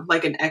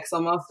 like an X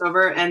almost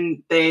over,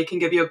 and they can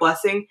give you a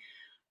blessing.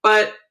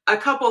 But a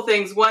couple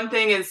things. One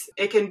thing is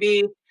it can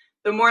be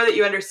the more that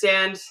you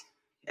understand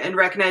and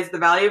recognize the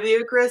value of the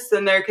Eucharist,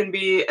 then there can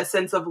be a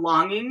sense of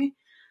longing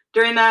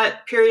during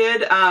that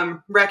period,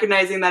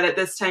 recognizing that at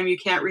this time you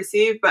can't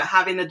receive, but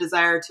having the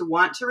desire to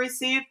want to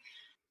receive.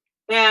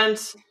 And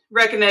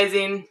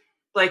recognizing,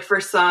 like for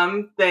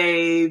some,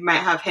 they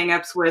might have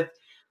hangups with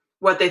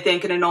what they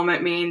think an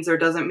annulment means or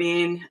doesn't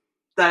mean,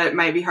 that it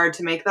might be hard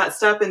to make that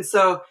step. And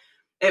so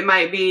it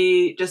might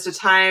be just a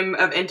time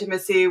of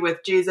intimacy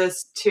with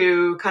Jesus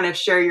to kind of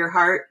share your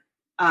heart,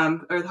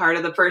 or the heart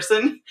of the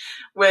person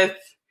with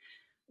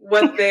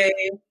what they...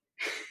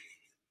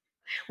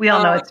 We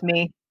all know it's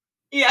me.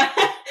 Yeah,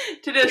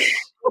 to just,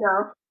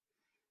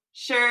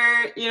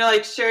 share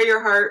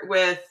your heart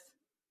with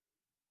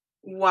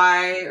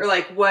why, or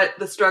like what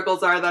the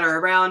struggles are that are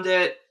around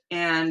it,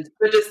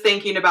 but just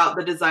thinking about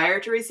the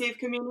desire to receive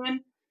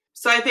communion.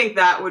 So I think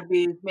that would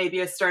be maybe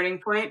a starting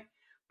point,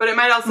 but it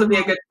might also be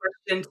a good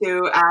question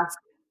to ask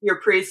your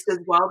priest as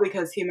well,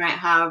 because he might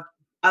have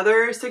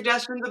other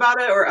suggestions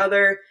about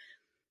it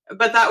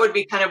but that would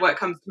be kind of what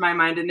comes to my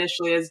mind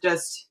initially, is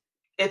just,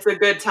 it's a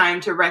good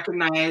time to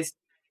recognize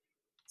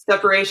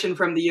separation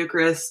from the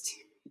Eucharist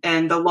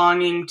and the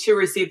longing to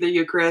receive the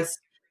Eucharist.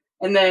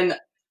 And then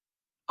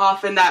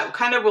often that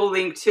kind of will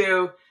link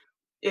to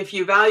if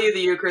you value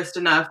the Eucharist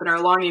enough and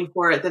are longing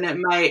for it, then it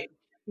might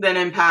then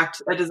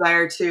impact a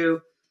desire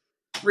to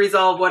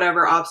resolve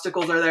whatever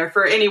obstacles are there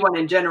for anyone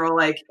in general,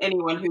 like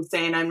anyone who's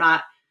saying, I'm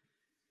not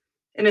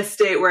in a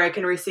state where I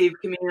can receive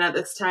communion at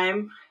this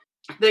time.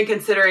 Then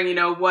considering,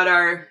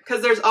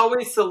 because there's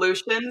always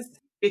solutions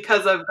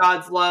because of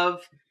God's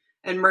love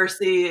and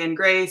mercy and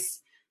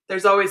grace.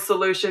 There's always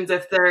solutions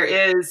if there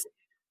is,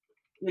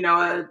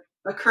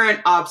 a current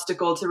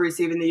obstacle to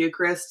receiving the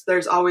Eucharist.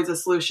 There's always a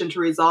solution to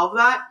resolve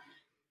that.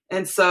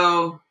 And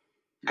so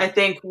I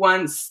think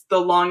once the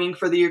longing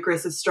for the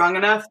Eucharist is strong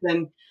enough,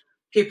 then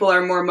people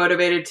are more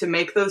motivated to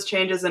make those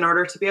changes in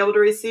order to be able to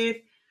receive.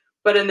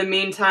 But in the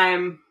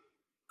meantime,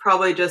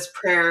 probably just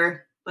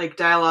prayer, like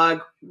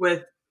dialogue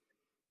with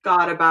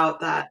God about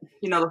that,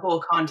 the whole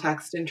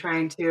context, and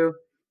trying to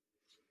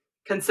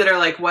consider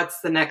like what's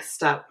the next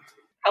step.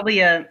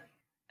 Probably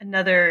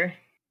another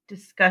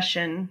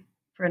discussion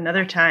for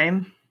another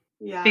time.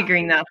 Yeah.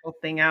 Figuring that whole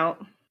thing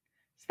out.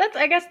 So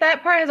I guess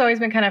that part has always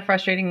been kind of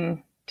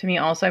frustrating to me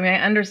also. I mean, I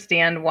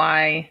understand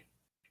why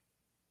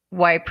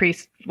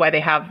priests, why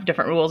they have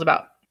different rules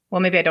about, well,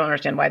 maybe I don't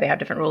understand why they have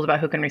different rules about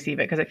who can receive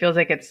it. Because it feels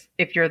like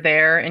if you're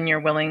there and you're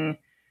willing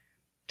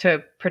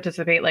to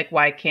participate, like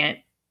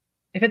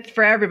if it's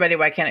for everybody,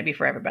 why can't it be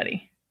for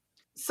everybody?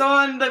 So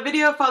on the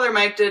video, Father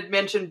Mike did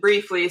mention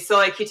briefly, so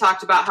like he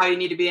talked about how you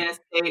need to be in a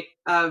state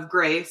of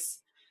grace,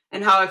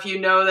 and how if you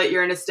know that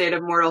you're in a state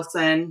of mortal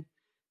sin,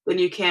 then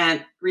you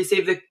can't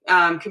receive the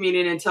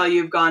communion until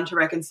you've gone to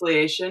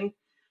reconciliation.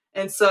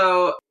 And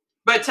so,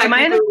 but technically, am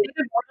I in a state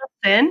of mortal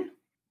sin?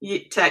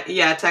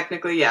 Yeah,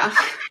 technically, yeah.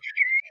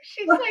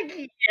 She's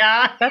like,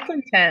 yeah. That's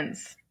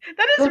intense.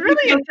 That is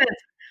really intense.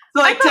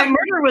 So like I thought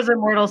murder was a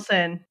mortal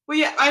sin. Well,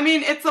 yeah, I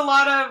mean, it's a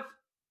lot of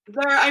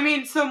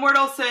so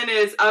mortal sin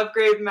is of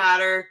grave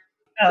matter,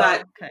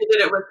 that they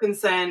did it with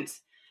consent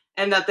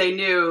and that they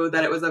knew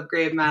that it was of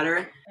grave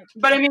matter.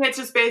 But I mean, it's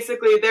just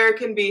basically there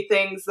can be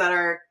things that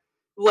are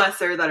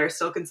lesser that are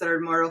still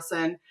considered mortal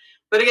sin.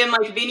 But again,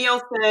 like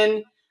venial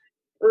sin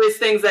is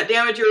things that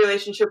damage your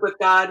relationship with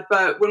God.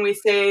 But when we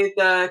say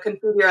the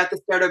Confiteor at the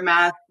start of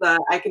Mass,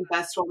 I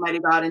confess to Almighty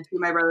God and to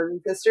my brothers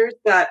and sisters,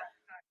 that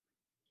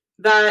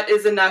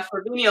is enough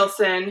for venial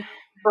sin.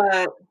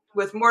 But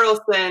with mortal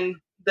sin,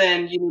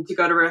 then you need to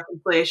go to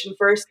reconciliation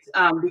first,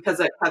 because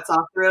it cuts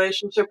off the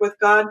relationship with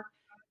God.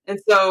 And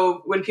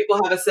so when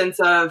people have a sense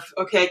of,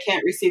 okay, I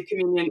can't receive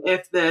communion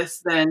if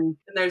this, then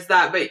there's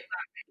that. But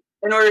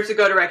in order to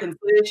go to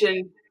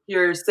reconciliation,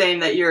 you're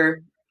saying that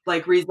you're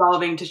like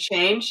resolving to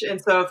change.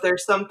 And so if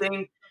there's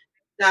something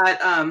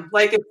that,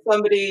 like if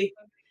somebody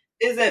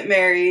isn't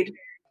married,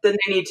 then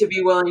they need to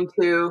be willing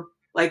to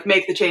like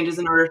make the changes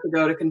in order to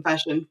go to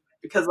confession.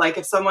 Because like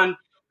if someone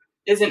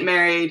isn't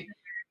married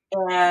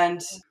and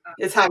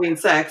is having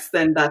sex,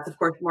 then that's of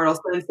course mortal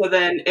sin. So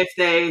then if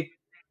they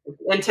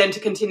intend to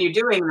continue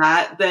doing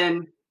that,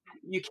 then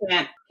you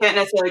can't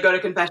necessarily go to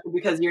confession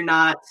because you're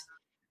not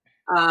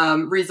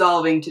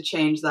resolving to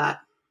change that,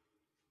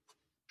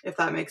 if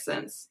that makes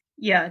sense.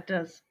 Yeah, it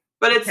does.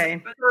 But it's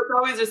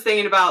always just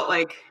thinking about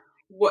like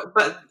what,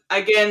 but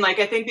again, like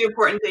I think the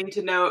important thing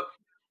to note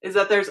is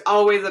that there's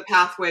always a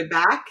pathway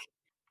back.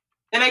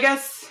 And I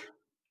guess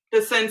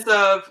the sense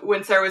of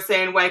when Sarah was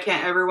saying, why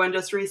can't everyone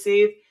just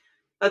receive?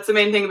 That's the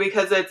main thing,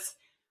 because it's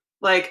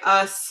like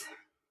us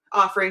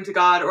offering to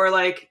God, or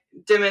like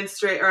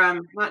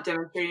not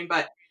demonstrating,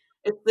 but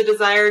it's the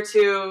desire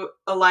to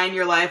align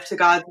your life to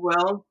God's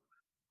will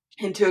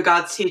and to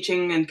God's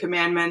teaching and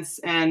commandments.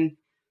 And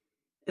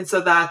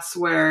so that's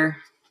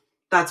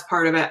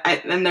part of it.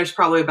 And there's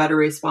probably a better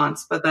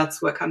response, but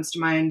that's what comes to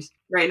mind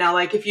right now.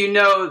 Like if you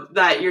know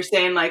that you're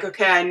saying like,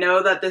 okay, I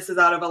know that this is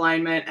out of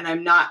alignment and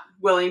I'm not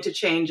willing to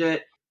change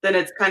it, then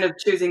it's kind of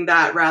choosing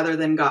that rather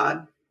than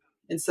God.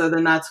 And so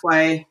then that's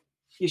why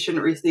you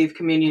shouldn't receive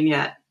communion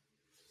yet.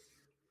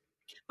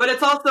 But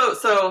it's also,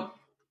 so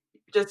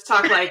just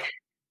talk like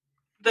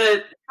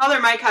the Father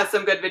Mike has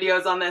some good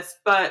videos on this,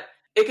 but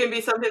it can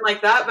be something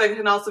like that, but it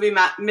can also be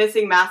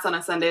missing Mass on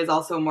a Sunday is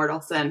also a mortal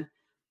sin,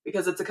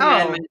 because it's a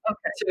commandment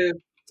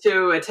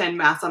to attend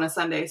Mass on a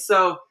Sunday.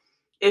 So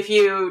if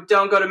you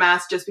don't go to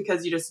Mass just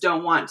because you just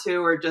don't want to,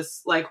 or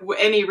just like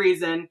any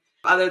reason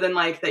other than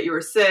like that you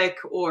were sick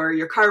or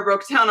your car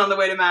broke down on the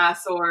way to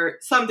Mass or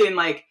something,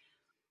 like,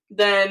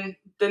 then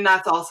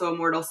that's also a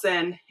mortal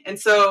sin. And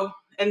so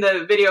in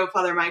the video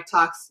Father Mike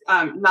talks,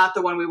 not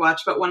the one we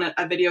watched, but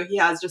a video he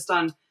has just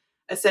on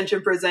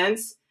Ascension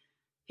Presents,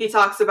 he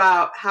talks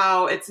about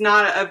how it's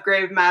not of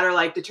grave matter,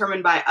 like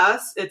determined by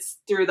us, it's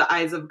through the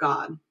eyes of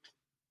God.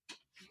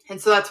 And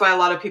so that's why a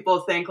lot of people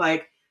think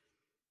like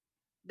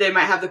they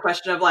might have the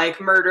question of like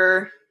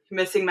murder,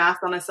 missing Mass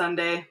on a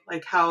Sunday,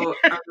 like how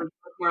are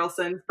mortal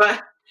sins.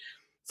 But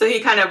so he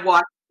kind of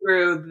walked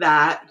through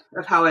that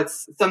of how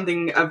it's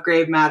something of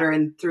grave matter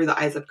and through the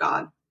eyes of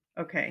God.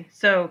 Okay.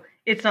 So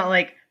it's not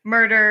like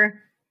murder,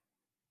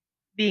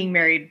 being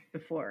married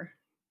before.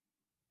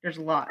 There's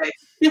lots.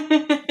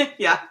 Right.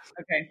 Yeah.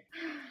 Okay.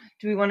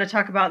 Do we want to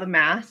talk about the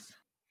Mass?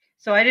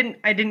 So I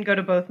didn't go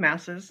to both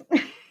Masses,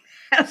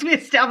 as we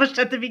established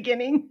at the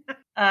beginning.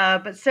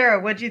 But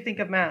Sarah, what do you think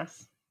of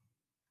Mass?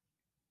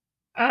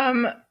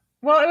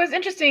 Well, it was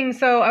interesting.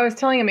 So I was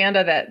telling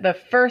Amanda that the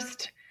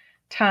first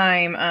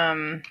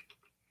time,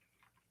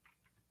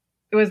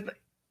 it was,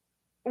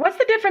 what's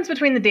the difference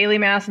between the daily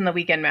Mass and the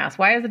weekend Mass?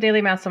 Why is the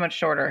daily Mass so much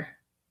shorter?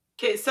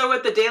 Okay, so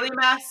with the daily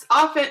Mass,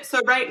 so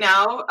right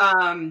now,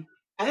 I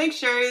think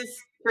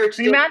Sherry's church.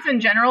 I mean, Mass in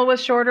general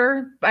was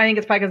shorter. I think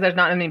it's probably because there's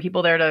not many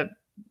people there to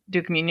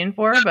do communion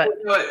for, but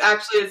no, it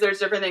actually is. There's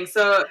different things.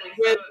 So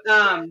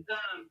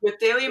with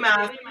daily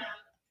Mass,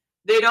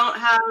 they don't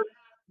have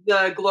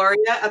the Gloria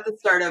at the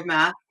start of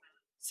Mass.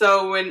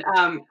 So when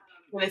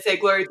they say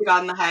glory to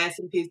God in the highest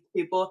and peace to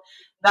people,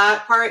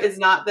 that part is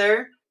not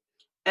there.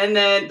 And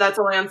then that's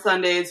only on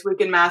Sundays.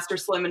 Weekend Mass or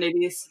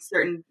solemnities,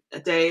 certain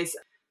days.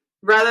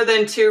 Rather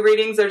than 2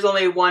 readings, there's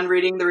only 1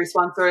 reading, the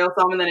responsorial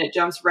psalm, and then it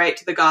jumps right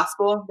to the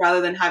gospel rather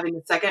than having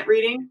the second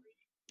reading.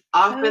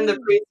 Often the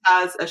priest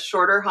has a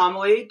shorter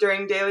homily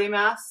during daily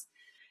Mass.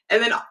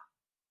 And then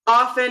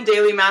often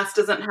daily Mass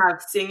doesn't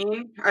have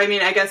singing. I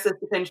mean, I guess it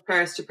depends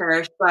parish to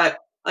parish, but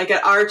like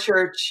at our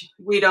church,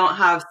 we don't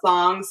have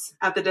songs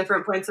at the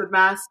different points of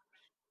Mass.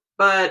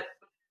 But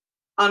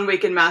on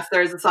weekend Mass,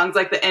 there's the songs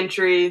like the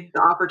entry,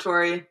 the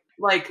offertory,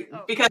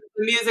 because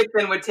the music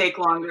then would take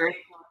longer.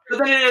 But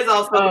then it is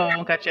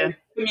also gotcha.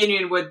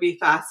 Communion would be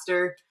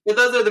faster. But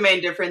those are the main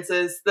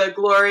differences. The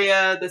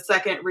Gloria, the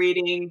second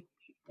reading,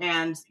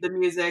 and the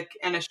music,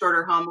 and a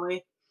shorter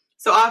homily.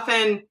 So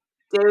often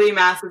daily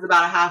Mass is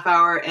about a half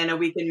hour and a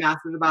weekend Mass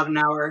is about an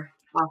hour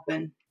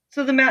often.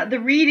 So the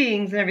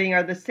readings and everything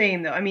are the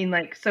same though. I mean,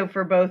 so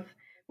for both,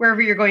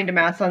 wherever you're going to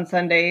Mass on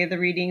Sunday, the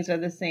readings are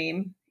the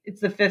same.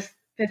 It's the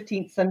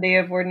 15th Sunday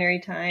of Ordinary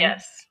Time.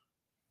 Yes.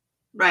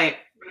 Right.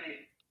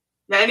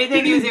 Yeah,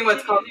 anything using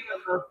what's called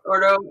the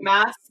Ordo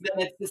Mass,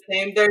 then it's the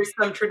same. There's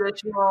some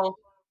traditional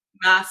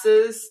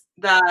Masses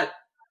that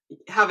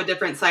have a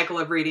different cycle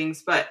of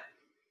readings, but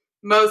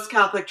most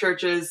Catholic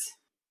churches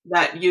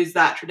that use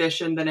that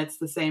tradition, then it's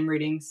the same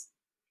readings.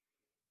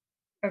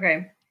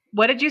 Okay.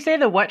 What did you say?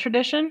 The what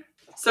tradition?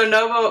 So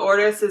Novo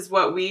Ordos is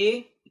what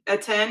we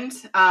attend.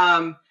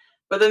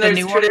 But then there's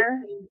New Order?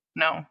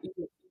 No.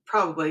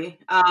 Probably.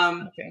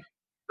 Okay.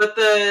 But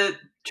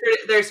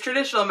there's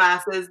traditional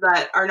Masses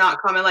that are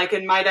not common. Like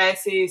in my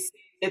diocese,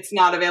 it's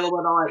not available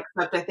at all,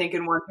 except I think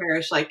in one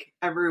parish, like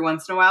every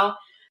once in a while.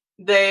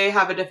 They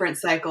have a different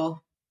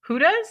cycle. Who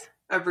does?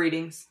 Of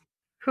readings.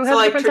 Who has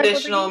like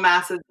traditional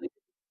Masses.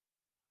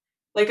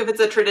 Like if it's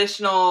a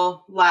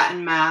traditional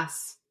Latin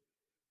Mass,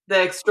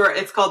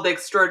 it's called the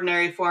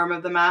extraordinary form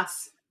of the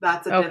Mass.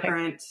 That's a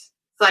different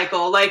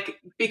cycle.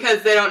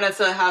 Because they don't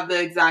necessarily have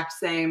the exact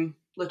same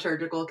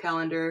liturgical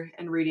calendar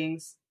and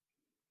readings.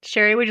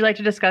 Sherry, would you like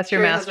to discuss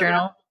your Mass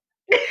journal?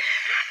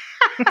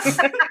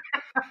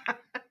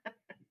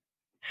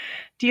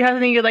 Do you have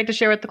anything you'd like to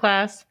share with the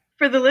class?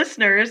 For the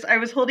listeners, I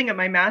was holding up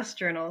my Mass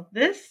journal.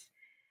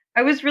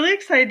 I was really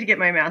excited to get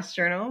my Mass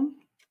journal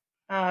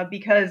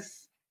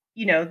because,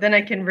 then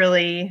I can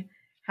really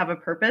have a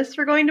purpose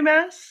for going to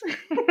Mass.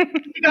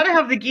 You got to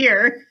have the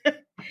gear.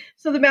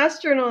 So the Mass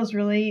journal is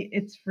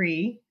it's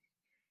free.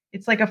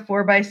 It's like a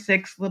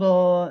 4x6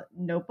 little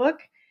notebook.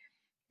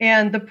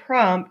 And the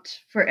prompt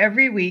for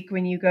every week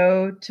when you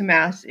go to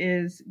Mass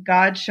is,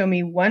 God, show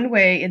me one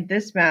way in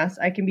this Mass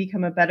I can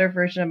become a better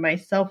version of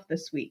myself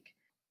this week.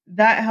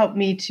 That helped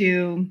me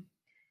to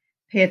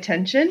pay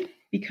attention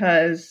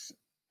because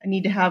I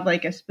need to have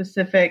a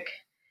specific,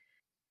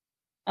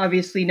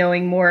 obviously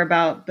knowing more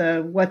about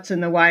the what's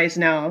and the whys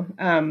now.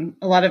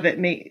 A lot of it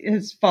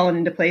has fallen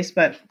into place,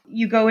 but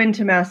you go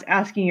into Mass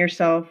asking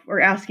yourself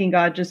or asking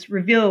God, just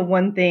reveal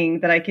one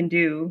thing that I can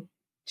do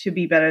to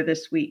be better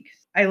this week.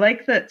 I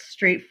like that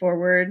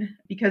straightforward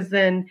because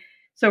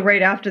so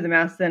right after the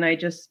Mass, then I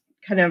just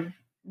kind of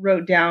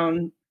wrote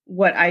down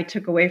what I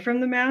took away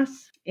from the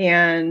Mass.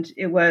 And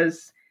it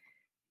was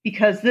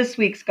because this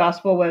week's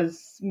gospel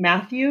was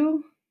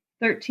Matthew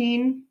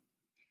 13,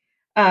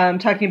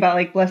 talking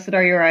about blessed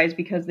are your eyes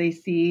because they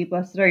see,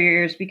 blessed are your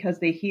ears because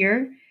they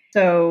hear.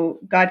 So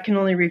God can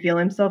only reveal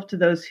himself to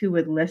those who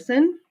would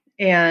listen.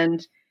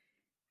 And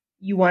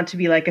you want to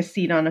be like a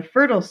seed on a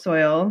fertile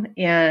soil.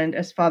 And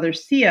as Father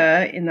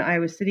Sia in the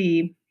Iowa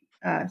City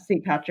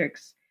St.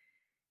 Patrick's,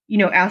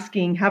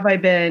 asking, have I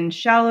been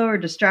shallow or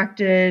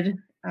distracted?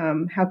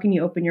 How can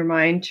you open your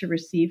mind to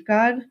receive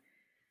God?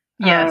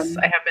 Yes,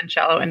 I have been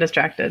shallow and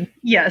distracted.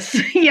 Yes.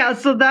 Yeah.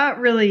 So that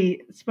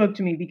really spoke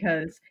to me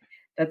because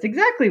that's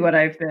exactly what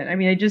I've been. I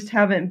mean, I just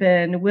haven't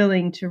been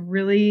willing to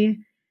really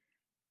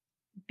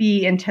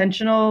be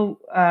intentional,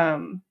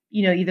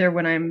 either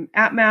when I'm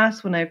at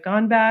Mass, when I've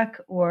gone back,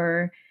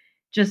 or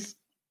just,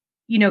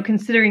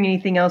 considering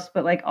anything else,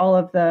 but all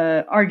of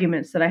the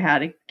arguments that I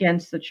had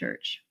against the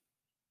church.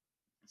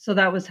 So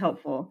that was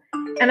helpful.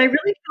 And I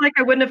really feel like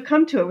I wouldn't have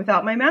come to it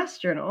without my Mass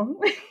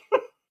journal.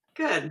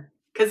 Good.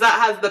 Because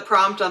that has the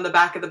prompt on the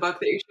back of the book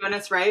that you're showing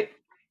us, right?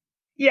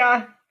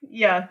 Yeah.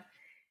 Yeah.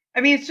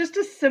 I mean, it's just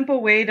a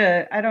simple way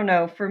to, I don't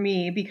know, for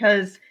me,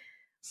 because.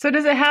 So what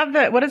does it have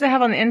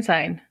on the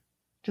inside?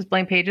 Just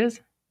blank pages?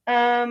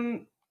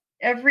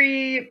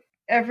 Every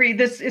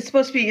it's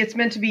supposed to be, it's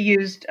meant to be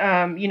used,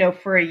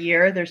 for a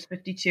year. There's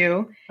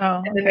 52.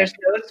 Oh, And then there's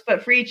notes,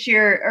 but for each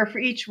year or for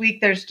each week,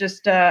 there's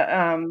just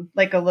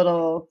like a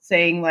little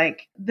saying,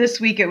 like this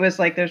week it was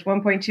like there's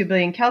 1.2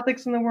 billion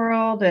Catholics in the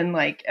world, and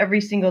like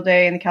every single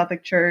day in the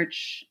Catholic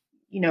Church,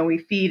 we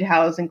feed,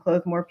 house, and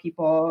clothe more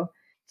people.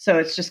 So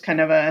it's just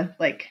kind of a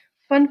like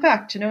fun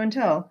fact to know and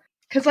tell.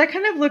 Because I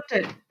kind of looked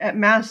at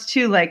Mass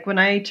too, like when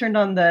I turned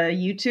on the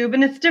YouTube,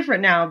 and it's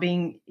different now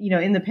being,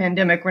 in the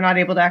pandemic, we're not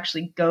able to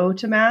actually go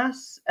to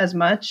Mass as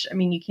much. I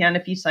mean, you can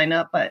if you sign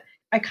up, but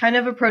I kind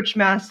of approached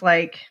Mass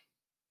like,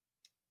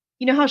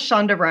 how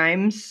Shonda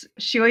Rhimes,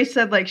 she always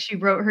said like she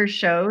wrote her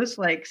shows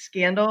like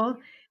Scandal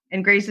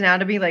and Grey's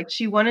Anatomy, like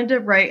she wanted to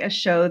write a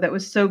show that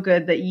was so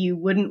good that you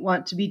wouldn't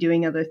want to be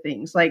doing other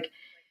things. Like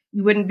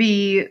you wouldn't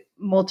be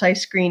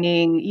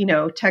multi-screening,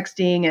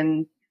 texting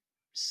and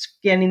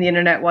scanning the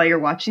internet while you're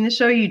watching the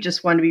show. You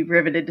just want to be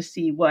riveted to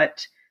see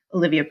what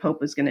Olivia Pope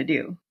was going to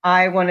do.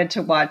 I wanted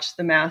to watch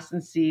the Mass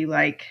and see,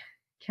 like,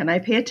 can I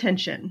pay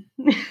attention?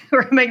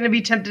 Or am I going to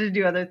be tempted to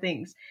do other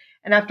things?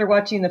 And after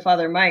watching the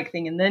Father Mike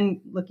thing and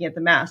then looking at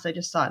the Mass, I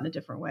just saw it in a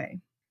different way.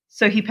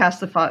 So he passed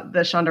the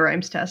Shonda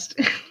Rhimes test.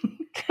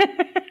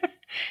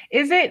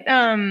 Is it,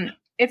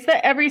 it's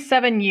that every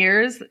 7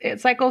 years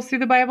it cycles through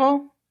the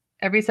Bible?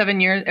 Every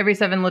 7 years, every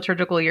 7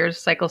 liturgical years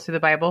cycles through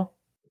the Bible?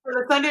 For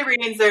the Sunday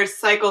readings, there's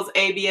cycles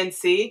A, B, and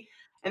C.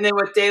 And then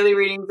with daily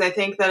readings, I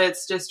think that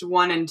it's just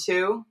 1 and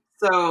 2.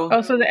 So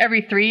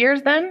every 3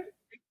 years then?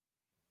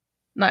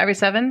 Not every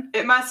 7?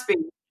 It must be.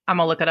 I'm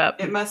going to look it up.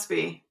 It must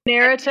be.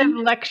 Narrative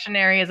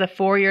lectionary is a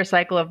 4-year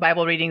cycle of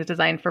Bible readings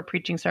designed for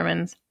preaching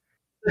sermons.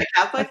 The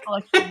Catholic?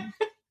 Is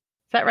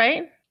that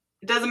right?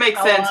 It doesn't make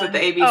sense with the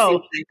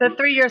ABC. The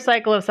 3-year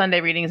cycle of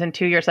Sunday readings and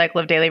 2-year cycle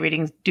of daily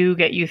readings do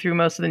get you through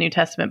most of the New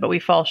Testament, but we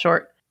fall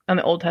short on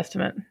the Old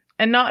Testament.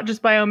 And not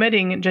just by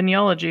omitting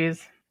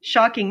genealogies.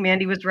 Shocking,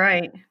 Mandy was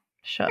right.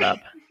 Shut up.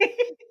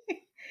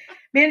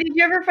 Mandy, do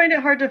you ever find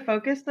it hard to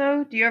focus,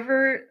 though? Do you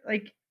ever,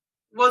 like...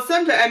 Well,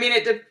 sometimes, I mean,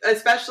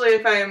 especially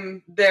if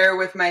I'm there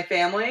with my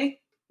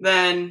family,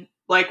 then,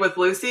 like with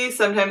Lucy,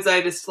 sometimes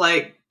I just,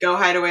 like, go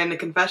hide away in the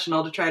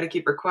confessional to try to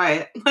keep her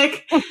quiet.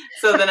 Like,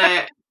 so then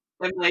I'm,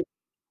 like,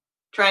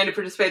 trying to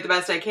participate the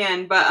best I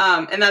can. But,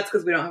 and that's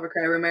because we don't have a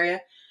cry room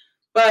area.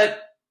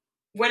 But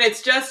when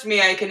it's just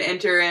me, I can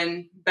enter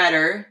in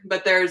better,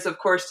 but there's, of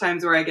course,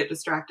 times where I get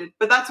distracted.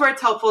 But that's where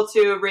it's helpful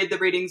to read the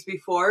readings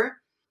before.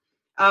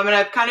 And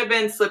I've kind of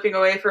been slipping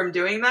away from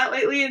doing that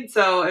lately, and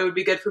so it would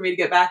be good for me to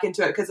get back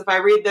into it, because if I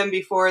read them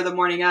before the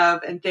morning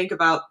of and think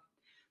about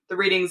the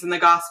readings in the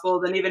gospel,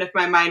 then even if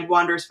my mind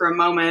wanders for a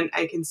moment,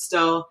 I can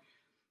still,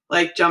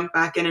 like, jump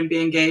back in and be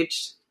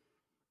engaged.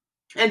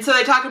 And so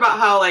they talk about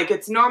how, like,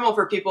 it's normal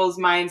for people's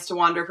minds to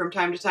wander from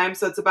time to time,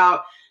 so it's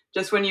about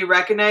just when you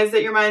recognize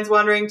that your mind's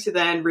wandering to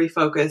then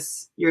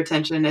refocus your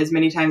attention as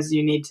many times as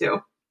you need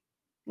to.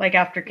 Like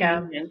after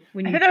communion.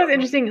 I thought that was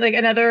interesting. Like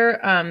another,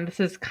 this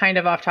is kind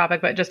of off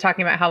topic, but just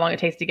talking about how long it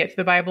takes to get to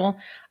the Bible.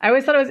 I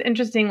always thought it was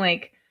interesting,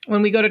 like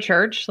when we go to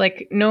church,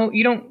 like, no,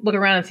 you don't look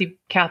around and see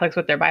Catholics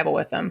with their Bible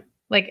with them.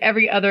 Like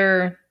every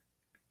other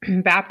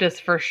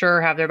Baptist for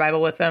sure have their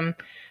Bible with them.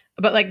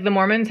 But like the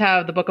Mormons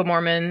have the Book of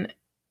Mormon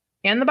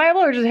and the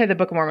Bible, or just have the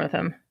Book of Mormon with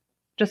them?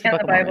 Just the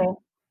Book of Mormon.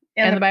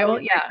 And the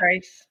Bible, yeah.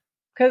 Christ.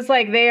 Because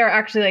like they are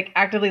actually like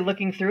actively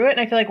looking through it,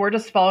 and I feel like we're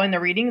just following the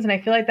readings, and I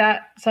feel like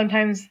that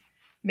sometimes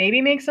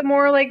maybe makes a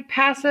more like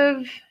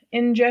passive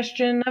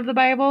ingestion of the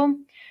Bible.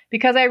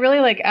 Because I really,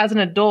 like, as an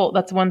adult,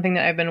 that's one thing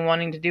that I've been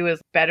wanting to do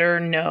is better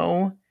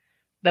know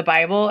the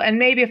Bible. And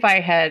maybe if I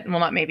had, well,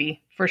 not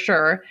maybe, for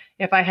sure,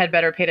 if I had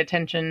better paid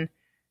attention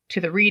to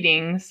the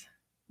readings,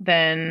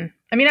 then,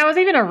 I mean, I was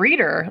even a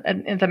reader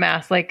at the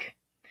Mass. Like,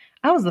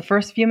 I was the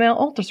first female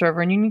altar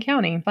server in Union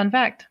County. Fun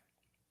fact.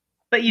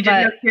 But you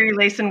didn't know Carrie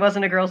Layson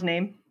wasn't a girl's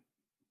name?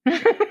 We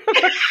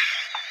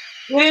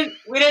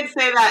didn't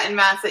say that in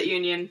Mass at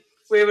Union.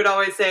 We would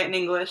always say it in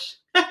English.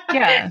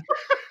 Yeah.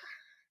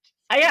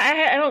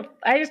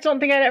 I just don't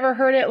think I'd ever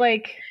heard it,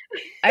 like,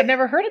 I've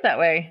never heard it that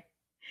way.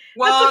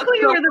 Well, that's cool.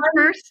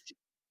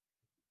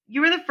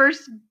 You were the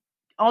first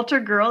altar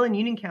girl in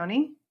Union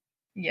County?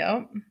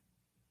 Yep.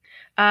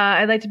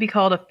 I'd like to be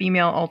called a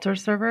female altar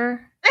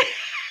server.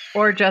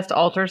 Or just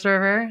altar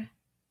server.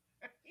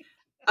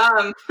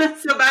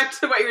 So back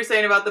to what you were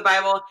saying about the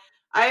Bible,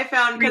 I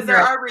found, because there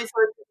are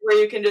resources where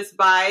you can just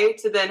buy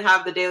to then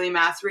have the daily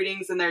Mass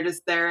readings, and they're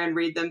just there and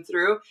read them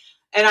through.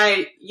 And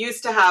I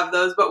used to have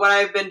those, but what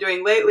I've been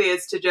doing lately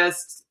is to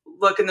just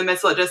look in the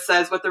missal. It just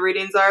says what the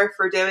readings are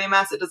for daily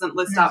Mass. It doesn't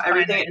list out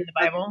everything in the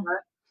Bible.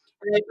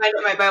 And I find it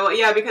in my Bible.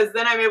 Yeah, because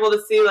then I'm able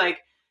to see, like,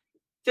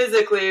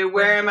 physically,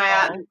 where am I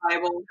at in the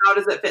Bible? How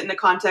does it fit in the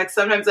context?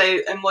 Sometimes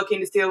I am looking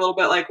to see a little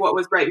bit like what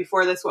was right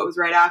before this, what was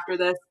right after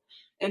this.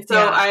 And so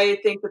I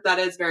think that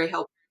is very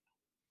helpful.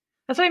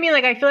 That's what I mean.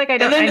 Like, I feel like I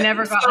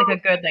never got like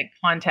a good like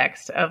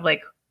context of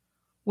like,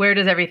 where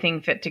does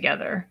everything fit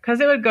together? Because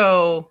it would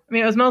go, I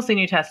mean, it was mostly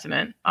New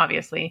Testament,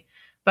 obviously.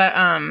 But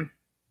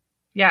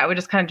yeah, it would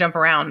just kind of jump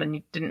around, and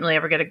you didn't really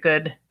ever get a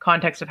good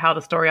context of how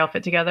the story all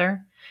fit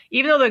together.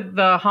 Even though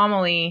the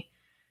homily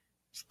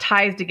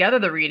ties together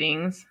the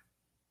readings.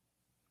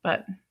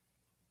 But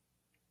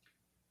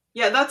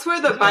yeah, that's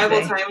where the That's what I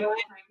Bible say. timeline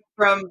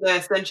from the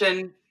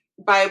Ascension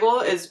Bible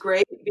is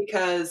great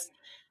because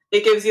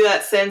it gives you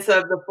that sense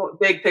of the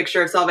big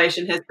picture of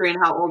salvation history and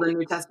how Old and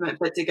New Testament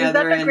fit is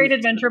together. that the Great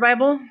Adventure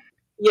Bible?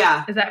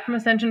 Yeah. Is that from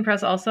Ascension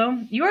Press also?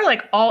 You are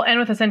like all in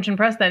with Ascension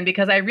Press then,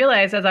 because I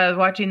realized as I was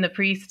watching the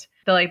priest,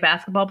 the like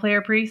basketball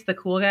player priest, the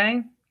cool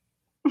guy,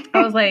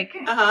 I was like,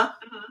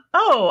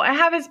 oh, I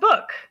have his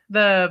book,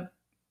 the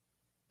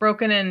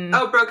Broken and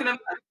Broken and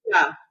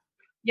yeah.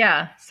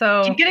 Yeah.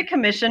 So Did you get a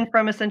commission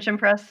from Ascension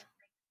Press?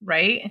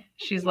 right?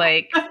 She's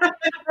like,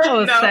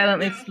 oh, No.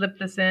 silently slip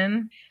this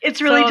in.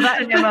 It's really So just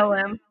that- an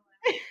MLM.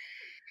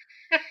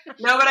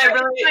 No, but I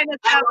love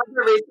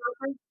the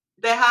resources.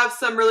 They have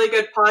some really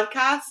good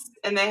podcasts,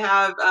 and they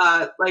have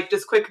like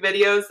just quick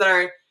videos that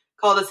are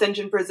called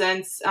Ascension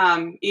Presents.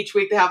 Each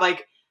week they have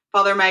like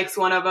Father Mike's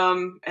one of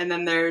them, and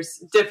then there's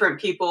different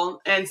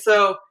people. And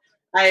so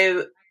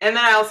I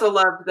also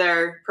love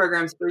their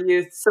programs for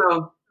youth.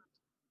 So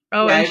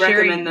Oh, yeah, and I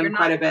Sherry, recommend them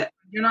quite a bit.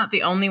 You're not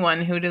the only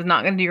one who is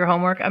not going to do your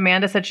homework.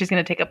 Amanda said she's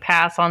going to take a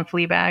pass on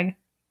Fleabag.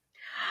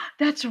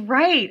 That's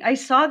right. I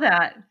saw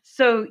that.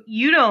 So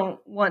you don't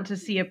want to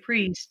see a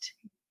priest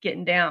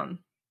getting down.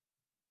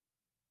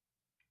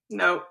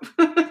 Nope.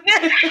 I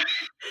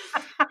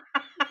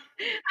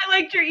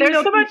liked your email.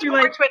 There's so much You're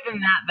more like, to it than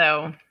that,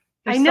 though.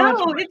 I There's so much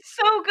know. more. It's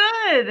so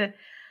good.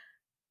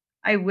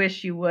 I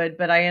wish you would,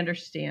 but I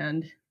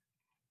understand.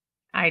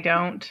 I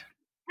don't.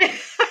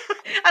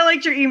 I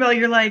liked your email.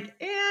 You're like,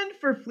 and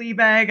for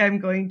Fleabag, I'm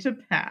going to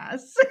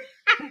pass.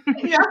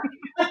 Yeah.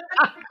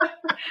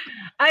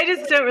 I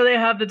just don't really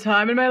have the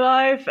time in my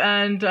life,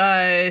 and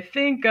I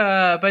think,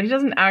 but he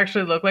doesn't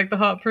actually look like the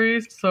hot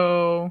priest,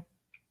 so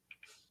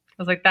I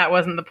was like, that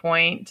wasn't the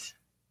point.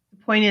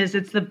 The point is,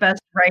 it's the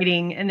best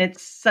writing, and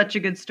it's such a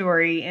good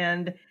story.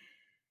 And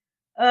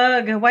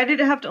why did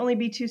it have to only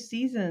be 2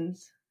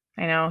 seasons?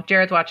 I know.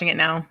 Jared's watching it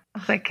now.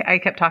 Like I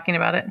kept talking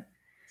about it.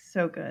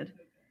 So good.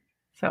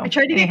 So I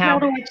tried to get Cal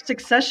to watch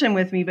Succession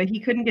with me, but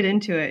he couldn't get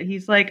into it.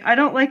 He's like, I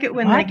don't like it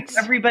when like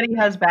everybody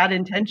has bad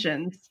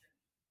intentions.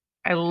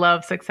 I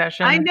love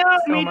Succession. I know,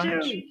 so me much.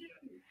 too.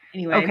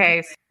 Anyway,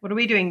 Okay. What are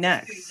we doing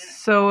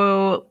next?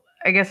 So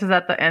I guess is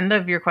that the end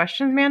of your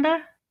questions,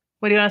 Amanda?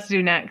 What do you want us to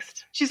do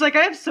next? She's like,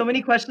 I have so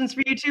many questions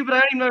for you two, but I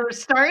don't even know where to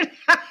start.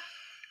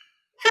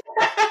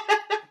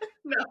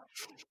 No.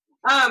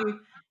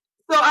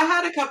 So I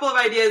had a couple of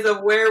ideas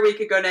of where we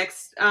could go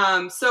next.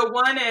 So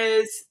one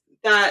is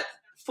that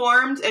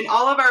Formed and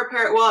all of our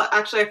well,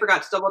 actually I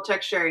forgot to double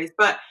check Sherry's,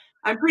 but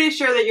I'm pretty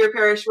sure that your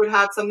parish would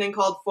have something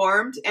called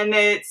Formed, and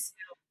it's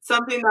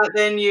something that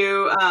then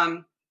you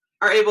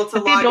are able to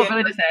log in. The adult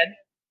religious ed.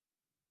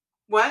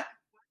 What? Is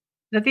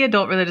that the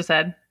adult religious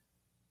ed?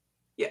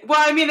 Yeah.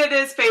 Well, I mean, it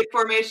is faith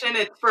formation.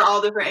 It's for all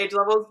different age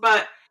levels,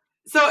 but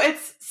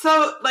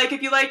so like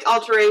if you liked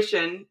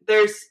alteration,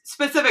 there's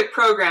specific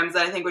programs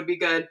that I think would be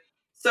good.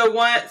 So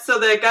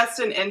the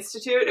Augustine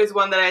Institute is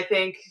one that I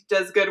think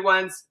does good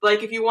ones.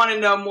 Like if you want to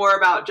know more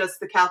about just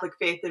the Catholic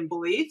faith and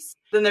beliefs,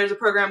 then there's a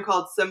program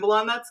called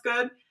Symbolon that's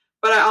good.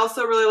 But I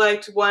also really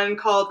liked one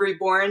called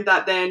Reborn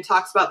that then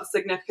talks about the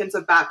significance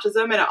of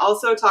baptism. And it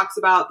also talks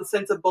about the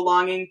sense of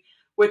belonging,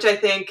 which I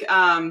think,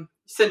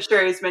 since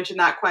Sherry's mentioned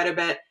that quite a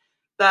bit,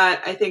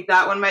 that I think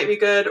that one might be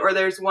good. Or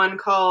there's one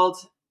called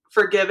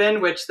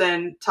Forgiven, which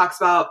then talks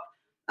about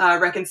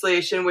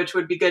reconciliation, which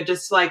would be good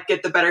just to like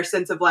get the better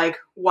sense of like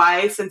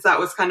why, since that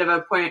was kind of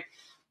a point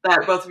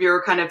that both of you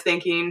were kind of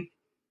thinking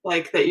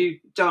like that you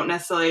don't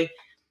necessarily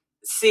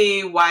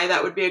see why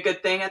that would be a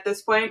good thing at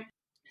this point.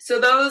 So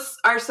those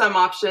are some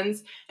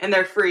options and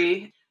they're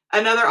free.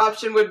 Another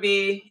option would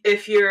be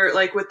if you're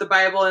like with the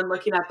Bible and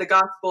looking at the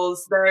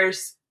Gospels,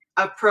 there's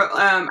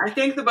I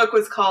think the book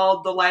was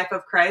called The Life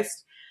of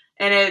Christ,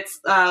 and it's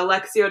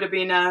Lectio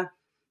Divina.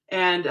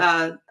 And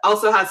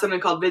also has something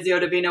called Visio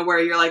Divina, where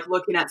you're like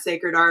looking at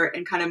sacred art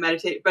and kind of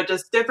meditate, but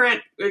just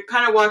different. It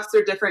kind of walks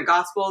through different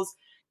gospels,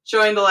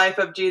 showing the life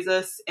of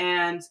Jesus.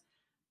 And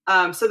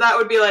so that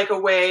would be like a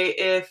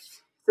way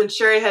since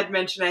Sherry had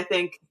mentioned, I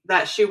think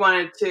that she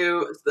wanted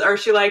to, or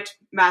she liked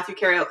Matthew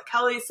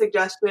Kelly's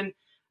suggestion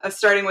of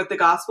starting with the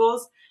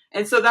gospels.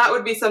 And so that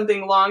would be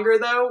something longer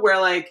though, where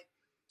like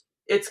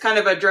it's kind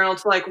of a journal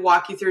to like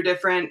walk you through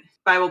different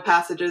Bible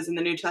passages in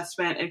the New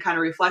Testament and kind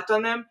of reflect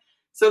on them.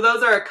 So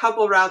those are a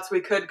couple routes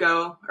we could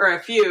go, or a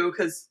few,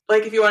 because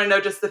like if you want to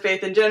know just the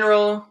faith in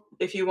general,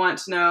 if you want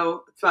to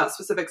know about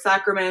specific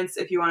sacraments,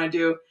 if you want to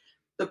do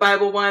the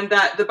Bible one,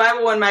 that the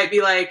Bible one might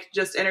be like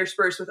just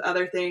interspersed with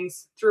other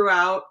things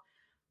throughout.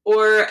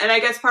 And I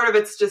guess part of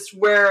it's just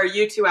where are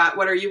you two at?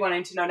 What are you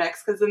wanting to know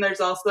next? Because then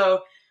there's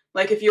also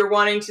like if you're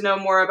wanting to know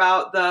more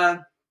about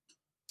the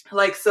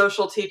like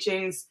social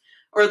teachings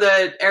or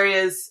the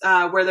areas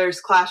where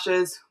there's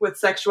clashes with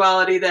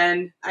sexuality,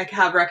 then I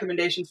have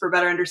recommendations for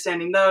better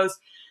understanding those.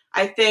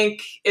 I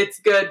think it's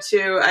good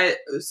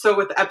so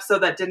with the episode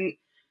that didn't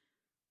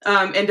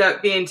end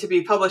up being to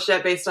be published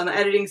yet based on the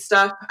editing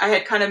stuff, I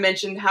had kind of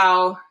mentioned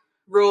how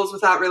rules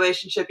without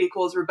relationship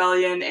equals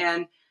rebellion.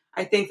 And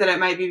I think that it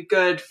might be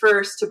good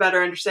first to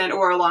better understand,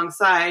 or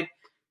alongside,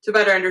 to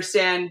better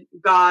understand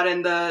God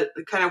and the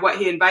kind of what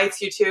he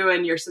invites you to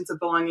and your sense of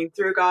belonging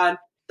through God,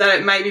 that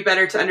it might be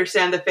better to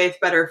understand the faith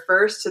better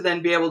first to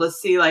then be able to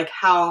see like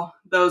how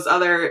those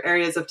other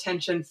areas of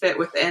tension fit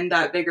within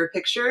that bigger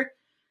picture.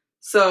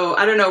 So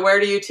I don't know, where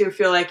do you two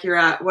feel like you're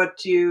at? What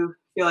do you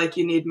feel like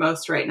you need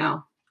most right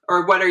now?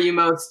 Or what are you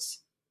most,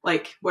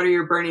 like, what are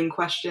your burning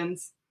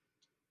questions?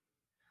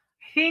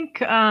 I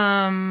think,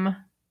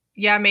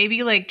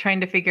 maybe like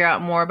trying to figure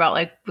out more about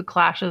like the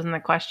clashes and the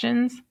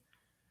questions.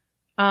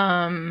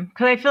 Cause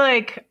I feel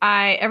like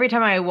every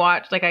time I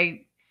watch,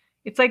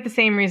 it's like the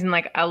same reason,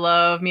 like I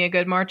love me a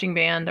good marching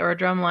band or a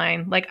drum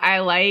line. Like I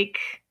like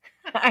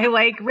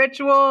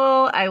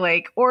ritual, I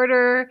like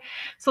order.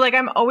 So like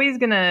I'm always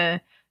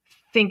gonna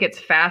think it's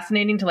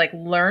fascinating to like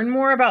learn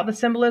more about the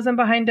symbolism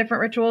behind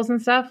different rituals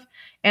and stuff.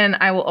 And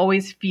I will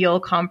always feel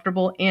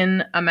comfortable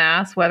in a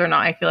mass, whether or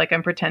not I feel like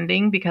I'm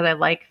pretending, because I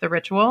like the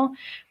ritual.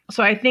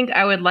 So I think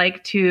I would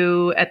like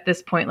to, at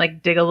this point,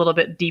 like dig a little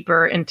bit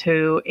deeper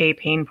into a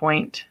pain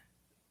point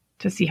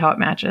to see how it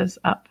matches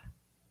up.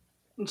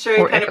 And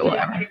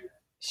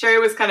Sherry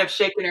was kind of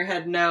shaking her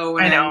head no.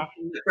 I know.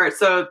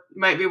 So it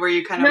might be where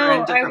you kind of are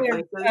in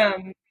different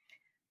places.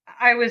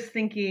 I was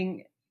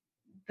thinking,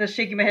 the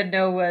shaking my head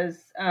no was,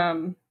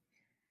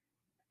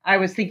 I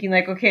was thinking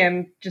like, okay,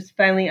 I'm just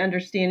finally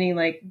understanding,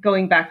 like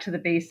going back to the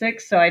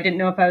basics. So I didn't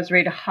know if I was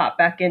ready to hop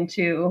back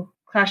into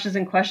clashes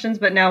and questions,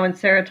 but now when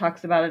Sarah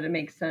talks about it, it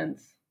makes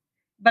sense.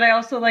 But I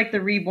also like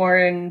the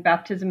reborn,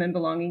 baptism, and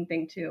belonging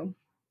thing too.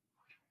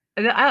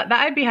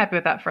 I'd be happy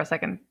with that for a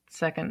second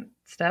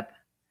step.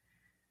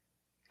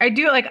 I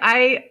do like,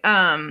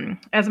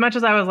 as much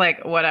as I was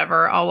like,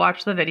 whatever, I'll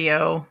watch the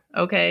video.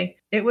 Okay.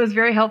 It was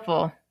very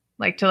helpful,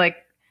 like to like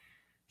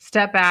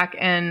step back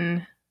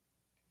and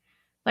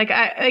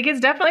it's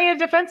definitely a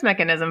defense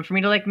mechanism for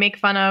me to like make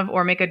fun of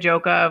or make a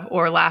joke of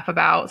or laugh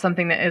about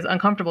something that is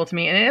uncomfortable to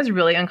me. And it is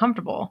really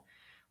uncomfortable.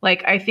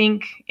 Like, I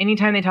think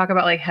anytime they talk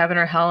about like heaven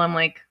or hell, I'm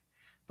like,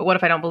 but what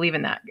if I don't believe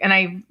in that? And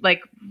I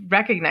like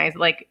recognize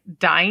like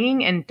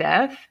dying and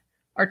death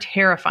are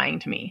terrifying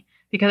to me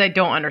because I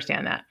don't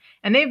understand that.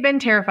 And they've been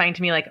terrifying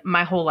to me like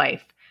my whole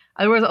life.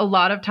 There was a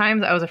lot of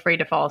times I was afraid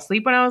to fall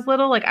asleep when I was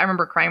little. Like I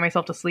remember crying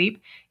myself to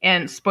sleep,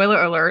 and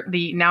spoiler alert,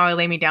 the now I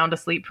lay me down to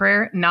sleep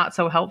prayer, not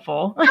so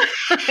helpful.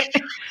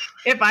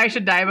 If I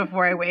should die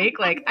before I wake,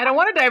 like I don't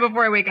want to die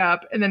before I wake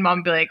up. And then mom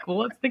would be like, well,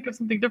 let's think of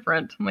something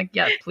different. I'm like,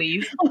 yes,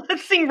 please.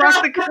 Let's sing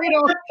Rock the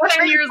Cradle.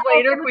 10 years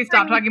later, can we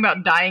stop talking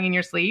about dying in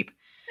your sleep?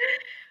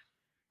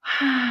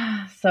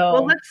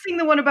 Well, let's sing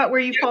the one about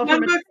where you fall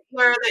from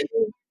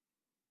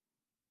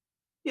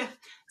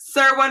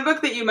Sarah, one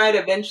book that you might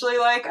eventually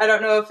like, I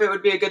don't know if it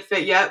would be a good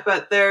fit yet,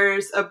 but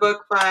there's a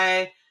book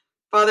by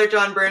Father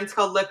John Burns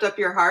called Lift Up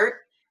Your Heart.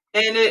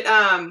 And it,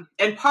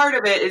 and part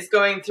of it is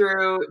going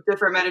through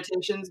different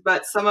meditations,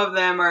 but some of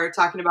them are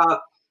talking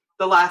about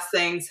the last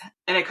things,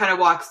 and it kind of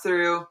walks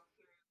through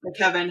like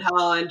heaven,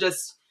 hell, and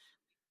just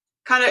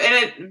kind of, and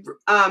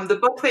it, the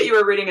book that you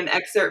were reading an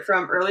excerpt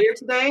from earlier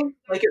today,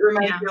 like it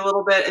reminds me a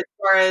little bit as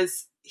far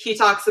as he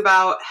talks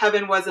about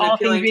heaven wasn't All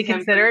appealing Things to him.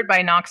 Reconsidered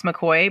by Knox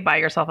McCoy. Buy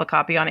yourself a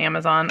copy on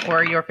Amazon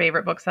or your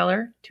favorite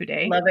bookseller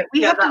today. Love it.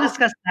 We have to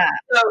discuss that.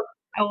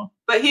 So,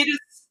 but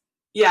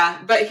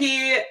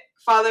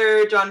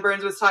Father John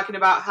Burns was talking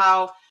about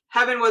how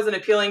heaven wasn't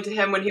appealing to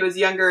him when he was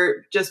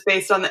younger, just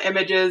based on the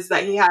images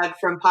that he had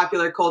from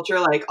popular culture,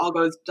 like all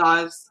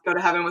dogs go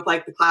to heaven with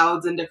like the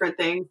clouds and different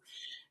things.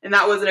 And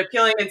that wasn't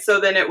appealing. And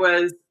so then it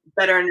was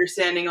better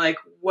understanding like,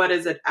 what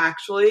is it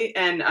actually?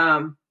 And,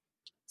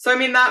 so, I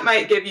mean, that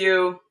might give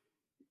you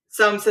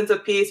some sense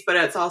of peace, but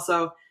it's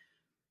also,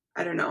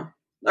 I don't know,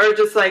 or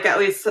just like at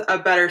least a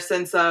better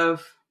sense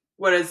of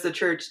what does the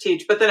church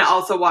teach? But then it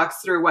also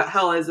walks through what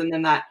hell is, and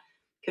then that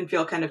can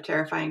feel kind of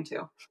terrifying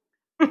too.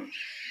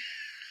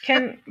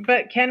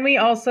 Can we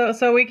also,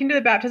 so we can do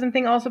the baptism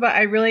thing also, but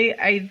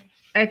I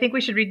think we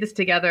should read this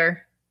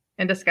together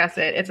and discuss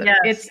it.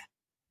 It's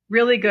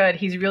really good.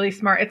 He's really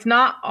smart. It's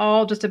not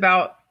all just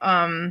about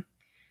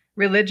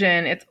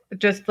religion. It's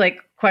just like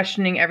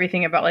questioning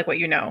everything about like what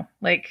you know.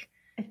 Like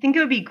I think it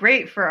would be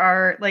great for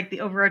our like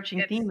the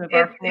overarching theme of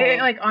our full...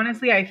 like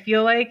honestly, I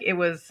feel like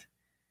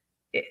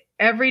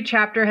every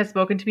chapter has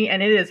spoken to me,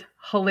 and it is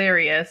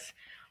hilarious.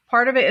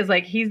 Part of it is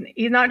like he's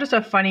not just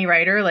a funny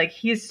writer, like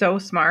he's so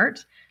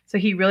smart. So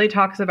he really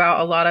talks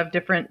about a lot of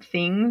different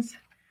things,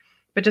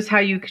 but just how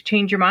you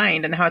change your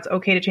mind and how it's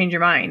okay to change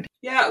your mind.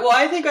 Yeah, well,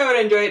 I think I would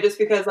enjoy it just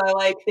because I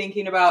like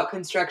thinking about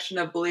construction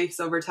of beliefs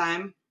over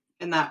time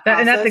in that process.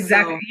 And that's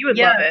exactly, you would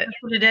love it.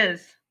 That's what it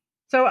is.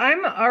 So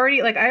I'm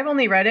already, like, I've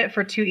only read it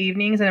for 2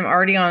 evenings, and I'm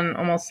already on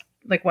almost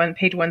like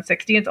page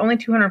 160. It's only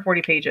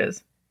 240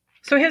 pages.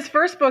 So his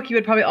first book, you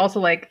would probably also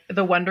like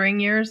The Wondering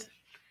Years.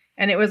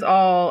 And it was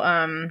all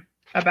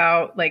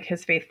about like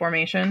his faith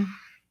formation.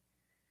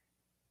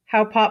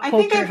 How pop culture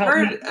I think I've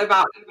heard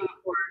about it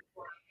before.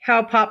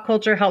 How pop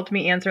culture helped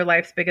me answer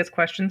life's biggest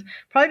questions.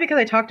 Probably because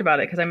I talked about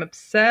it, because I'm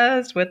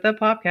obsessed with the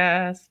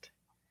podcast.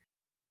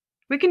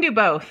 We can do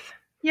both.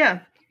 Yeah.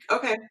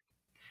 Okay.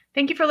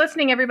 Thank you for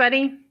listening,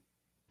 everybody.